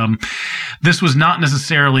that this was not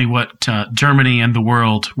necessarily what Germany and the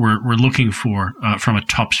world were looking for from a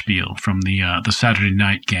Topspiel, from the Saturday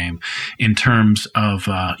night game, in terms of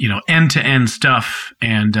end-to-end stuff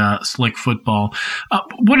and slick football.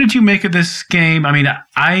 What did you make of this game? I mean,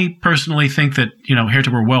 I personally think that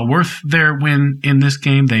Hertha were well worth their win in this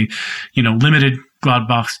game. They limited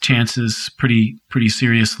Gladbach's chances pretty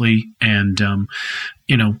seriously, and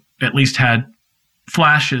at least had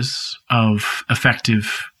flashes of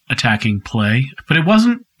effective attacking play, but it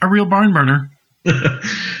wasn't a real barn burner.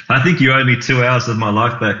 I think you owe me 2 hours of my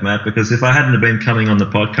life back, Matt, because if I hadn't have been coming on the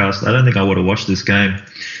podcast, I don't think I would have watched this game.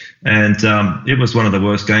 And it was one of the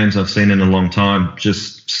worst games I've seen in a long time.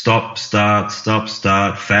 Just stop, start,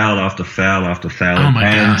 foul after foul after foul. Oh my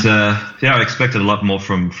God. And I expected a lot more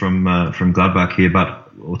from Gladbach here,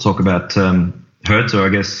 but we'll talk about Hertha, I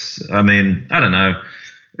guess. I mean, I don't know.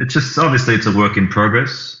 It's just, obviously it's a work in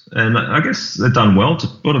progress, and I guess they've done well.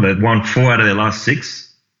 They've won 4 out of their last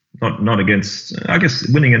 6. Not against, I guess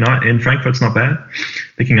winning in Frankfurt's not bad.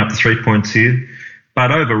 Picking up the 3 points here,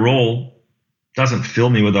 but overall doesn't fill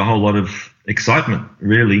me with a whole lot of excitement,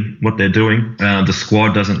 really, what they're doing. The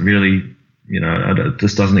squad doesn't really, it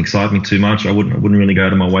just doesn't excite me too much. I wouldn't really go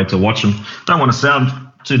out of my way to watch them. Don't want to sound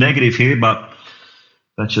too negative here, but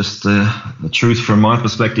that's just the truth from my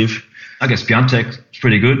perspective. I guess Piątek's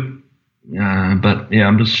pretty good, but yeah,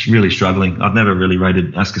 I'm just really struggling. I've never really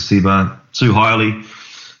rated Askasibar too highly.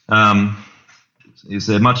 Is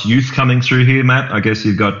there much youth coming through here, Matt? I guess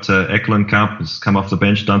you've got Eklenkamp has come off the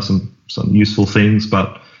bench, done some useful things,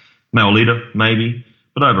 but Maolida maybe.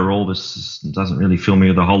 But overall, this doesn't really fill me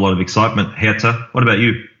with a whole lot of excitement. Hertha, what about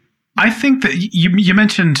you? I think that you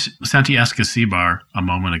mentioned Santi Askasibar a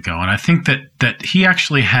moment ago, and I think that he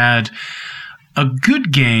actually had a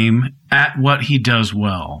good game at what he does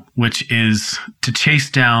well, which is to chase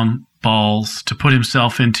down balls, to put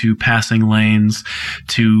himself into passing lanes,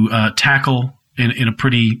 to tackle in a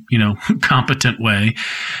pretty, competent way.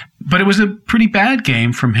 But it was a pretty bad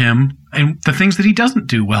game from him, and the things that he doesn't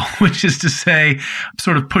do well, which is to say,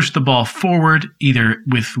 sort of push the ball forward, either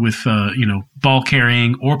with ball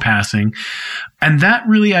carrying or passing. And that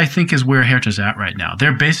really, I think, is where Hertha's at right now.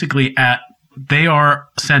 They're basically they are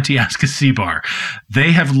Santi Askasibar.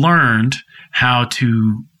 They have learned how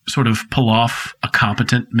to sort of pull off a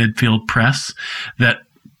competent midfield press that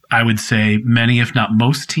I would say many, if not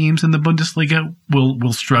most teams in the Bundesliga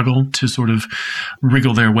will struggle to sort of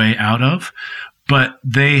wriggle their way out of. But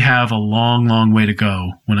they have a long, long way to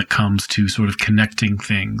go when it comes to sort of connecting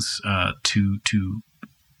things to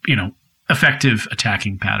effective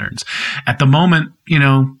attacking patterns. At the moment,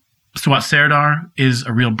 Suat Serdar is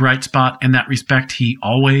a real bright spot in that respect. He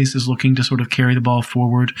always is looking to sort of carry the ball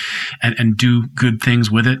forward and do good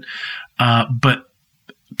things with it. But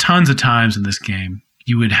tons of times in this game,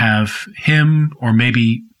 you would have him or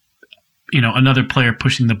maybe, another player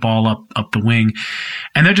pushing the ball up the wing,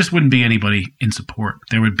 and there just wouldn't be anybody in support.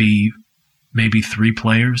 There would be maybe 3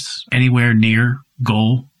 players anywhere near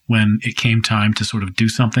goal when it came time to sort of do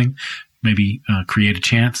something. Maybe create a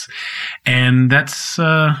chance, and that's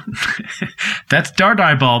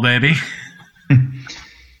Dardai ball, baby.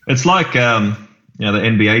 It's like the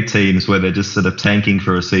NBA teams where they're just sort of tanking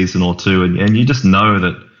for a season or two, and you just know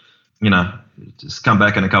that just come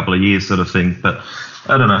back in a couple of years, sort of thing. But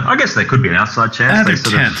I don't know. I guess there could be an outside chance. They're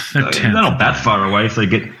 10th. They're not that far away if they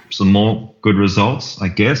get some more good results. I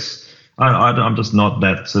guess I'm just not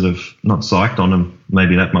that not psyched on them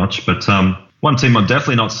maybe that much, but. One team I'm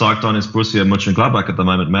definitely not psyched on is Borussia Mönchengladbach at the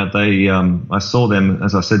moment, Matt. They, I saw them,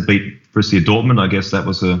 as I said, beat Borussia Dortmund. I guess that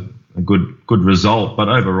was a good result, but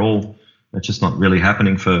overall, it's just not really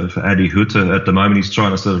happening for Adi Hütter at the moment. He's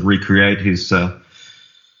trying to sort of recreate his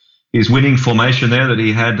winning formation there that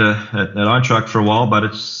he had at Eintracht for a while, but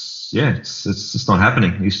it's just not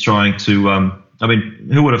happening. He's trying to.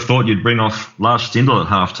 Who would have thought you'd bring off Lars Stindl at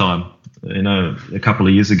halftime? A couple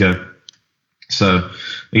of years ago. So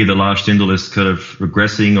either Lars Stindl is kind of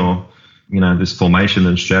regressing or, this formation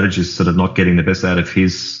and strategy is sort of not getting the best out of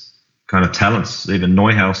his kind of talents. Even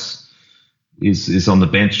Neuhaus is on the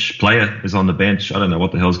bench. Player is on the bench. I don't know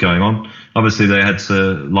what the hell's going on. Obviously, they had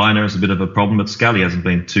Liner as a bit of a problem, but Scully hasn't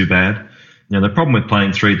been too bad. The problem with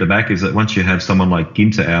playing three at the back is that once you have someone like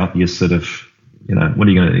Ginter out, you're sort of, what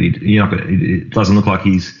are you going to? You're not going. It doesn't look like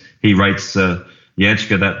he rates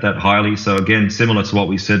Jajka that highly. So again, similar to what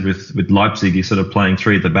we said with Leipzig, you're sort of playing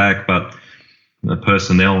three at the back, but the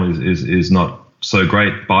personnel is not so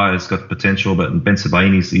great. Bayer's got potential, but Ben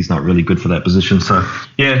Sebaini, he's not really good for that position. So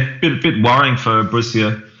yeah, bit worrying for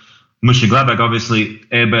Borussia Mönchengladbach. Obviously,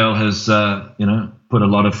 Eberl has put a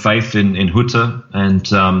lot of faith in Hutter, and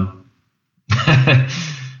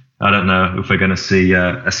I don't know if we're going to see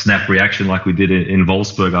a snap reaction like we did in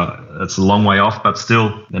Wolfsburg. It's a long way off, but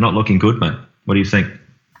still, they're not looking good, mate. What do you think?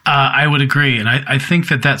 I would agree, and I think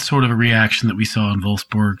that sort of a reaction that we saw in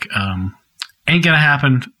Wolfsburg ain't going to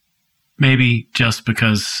happen. Maybe just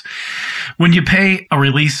because when you pay a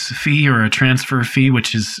release fee or a transfer fee,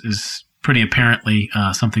 which is pretty apparently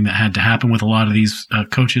something that had to happen with a lot of these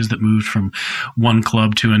coaches that moved from one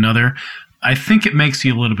club to another, I think it makes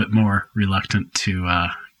you a little bit more reluctant to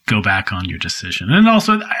go back on your decision. And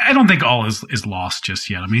also, I don't think all is lost just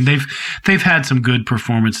yet. I mean, they've had some good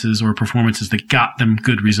performances or performances that got them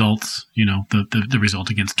good results. The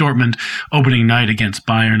result against Dortmund, opening night against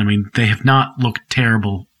Bayern. I mean, they have not looked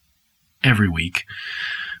terrible every week,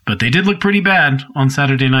 but they did look pretty bad on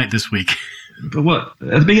Saturday night this week. But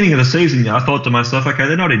at the beginning of the season, I thought to myself, okay,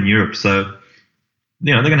 they're not in Europe, so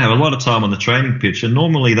they're going to have a lot of time on the training pitch, and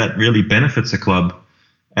normally that really benefits a club.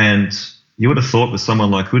 And you would have thought with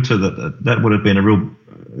someone like Hutter that would have been a real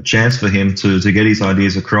chance for him to get his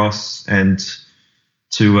ideas across and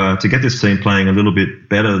to get this team playing a little bit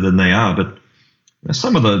better than they are. But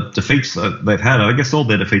some of the defeats that they've had, I guess all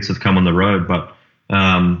their defeats have come on the road, but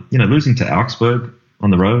losing to Augsburg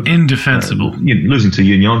on the road, indefensible. Losing to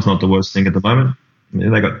Union's not the worst thing at the moment.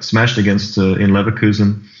 They got smashed against in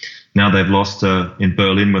Leverkusen. Now they've lost in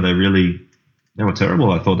Berlin, where they were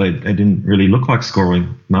terrible. I thought they didn't really look like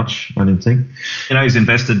scoring much. I didn't think. He's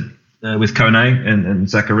invested with Kone and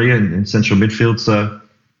Zakaria in central midfield. So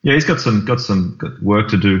yeah, he's got some good work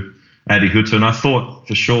to do, Adi Hutter. And I thought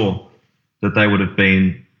for sure that they would have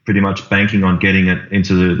been pretty much banking on getting it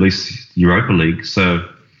into at least Europa League. So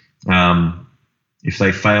if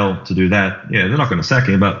they fail to do that, they're not going to sack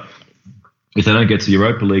him. But if they don't get to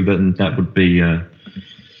Europa League, then that would be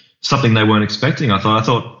something they weren't expecting. I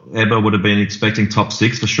thought Eber would have been expecting top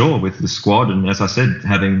six for sure with the squad. And as I said,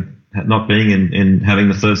 not being in having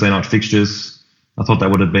the Thursday night fixtures, I thought that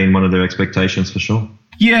would have been one of their expectations for sure.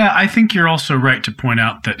 Yeah, I think you're also right to point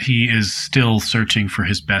out that he is still searching for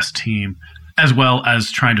his best team, as well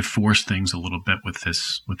as trying to force things a little bit with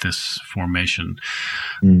this formation.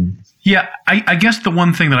 Yeah, I guess the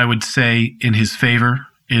one thing that I would say in his favor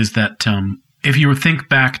is that if you think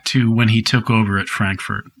back to when he took over at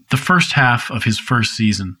Frankfurt, the first half of his first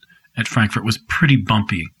season at Frankfurt was pretty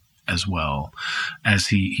bumpy as well, as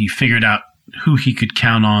he figured out who he could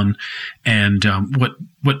count on and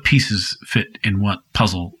what pieces fit in what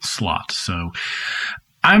puzzle slot. So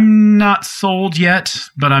I'm not sold yet,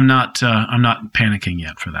 but I'm not panicking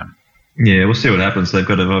yet for them. Yeah, we'll see what happens. They've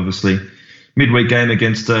got a obviously midweek game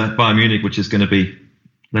against Bayern Munich, which is going to be,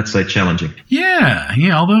 let's say, challenging. Yeah.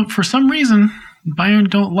 Although for some reason Bayern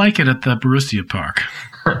don't like it at the Borussia Park.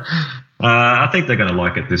 I think they're going to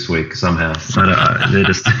like it this week somehow. They're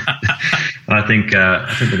just. I think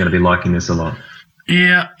they're going to be liking this a lot.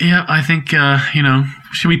 Yeah. I think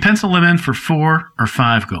should we pencil them in for 4 or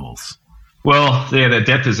 5 goals? Well, yeah, their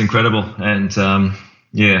depth is incredible, and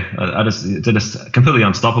they're just completely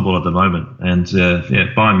unstoppable at the moment. And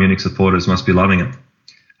Bayern Munich supporters must be loving it.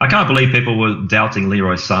 I can't believe people were doubting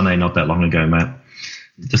Leroy Sané not that long ago, Matt.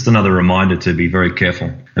 Just another reminder to be very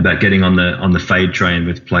careful about getting on the fade train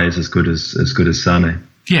with players as good as Sané.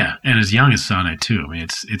 Yeah, and as young as Sané too. I mean,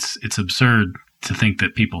 it's absurd to think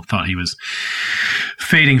that people thought he was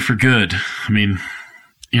fading for good. I mean,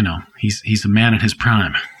 he's a man at his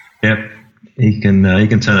prime. Yep. He can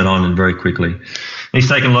turn it on and very quickly. He's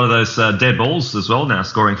taken a lot of those dead balls as well now,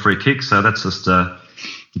 scoring free kicks. So that's just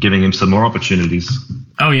giving him some more opportunities.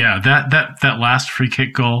 Oh yeah, that last free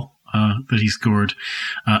kick goal that he scored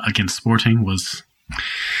against Sporting was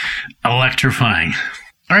electrifying.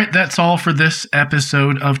 All right, that's all for this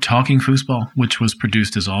episode of Talking Foosball, which was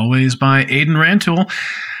produced as always by Aidan Rantoul.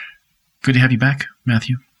 Good to have you back,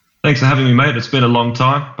 Matthew. Thanks for having me, mate. It's been a long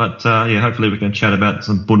time, but hopefully we can chat about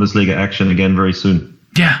some Bundesliga action again very soon.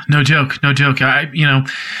 Yeah, no joke. I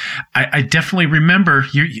definitely remember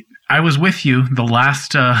you. I was with you the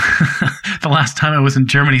last the last time I was in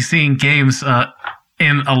Germany seeing games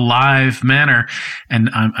in a live manner, and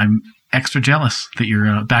I'm extra jealous that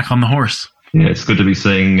you're back on the horse. Yeah, it's good to be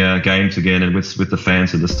seeing games again and with the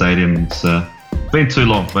fans at the stadium. It's been too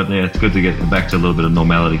long, but yeah, it's good to get back to a little bit of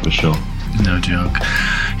normality for sure. No joke.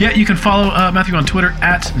 Yeah, you can follow Matthew on Twitter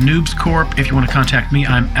at NoobsCorp. If you want to contact me,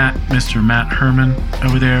 I'm at Mr. Matt Herman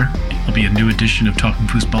over there. There'll be a new edition of Talking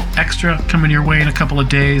Foosball Extra coming your way in a couple of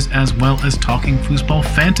days, as well as Talking Foosball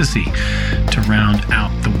Fantasy to round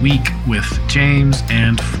out the week with James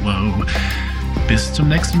and Flo. Bis zum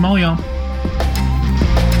nächsten Mal, y'all.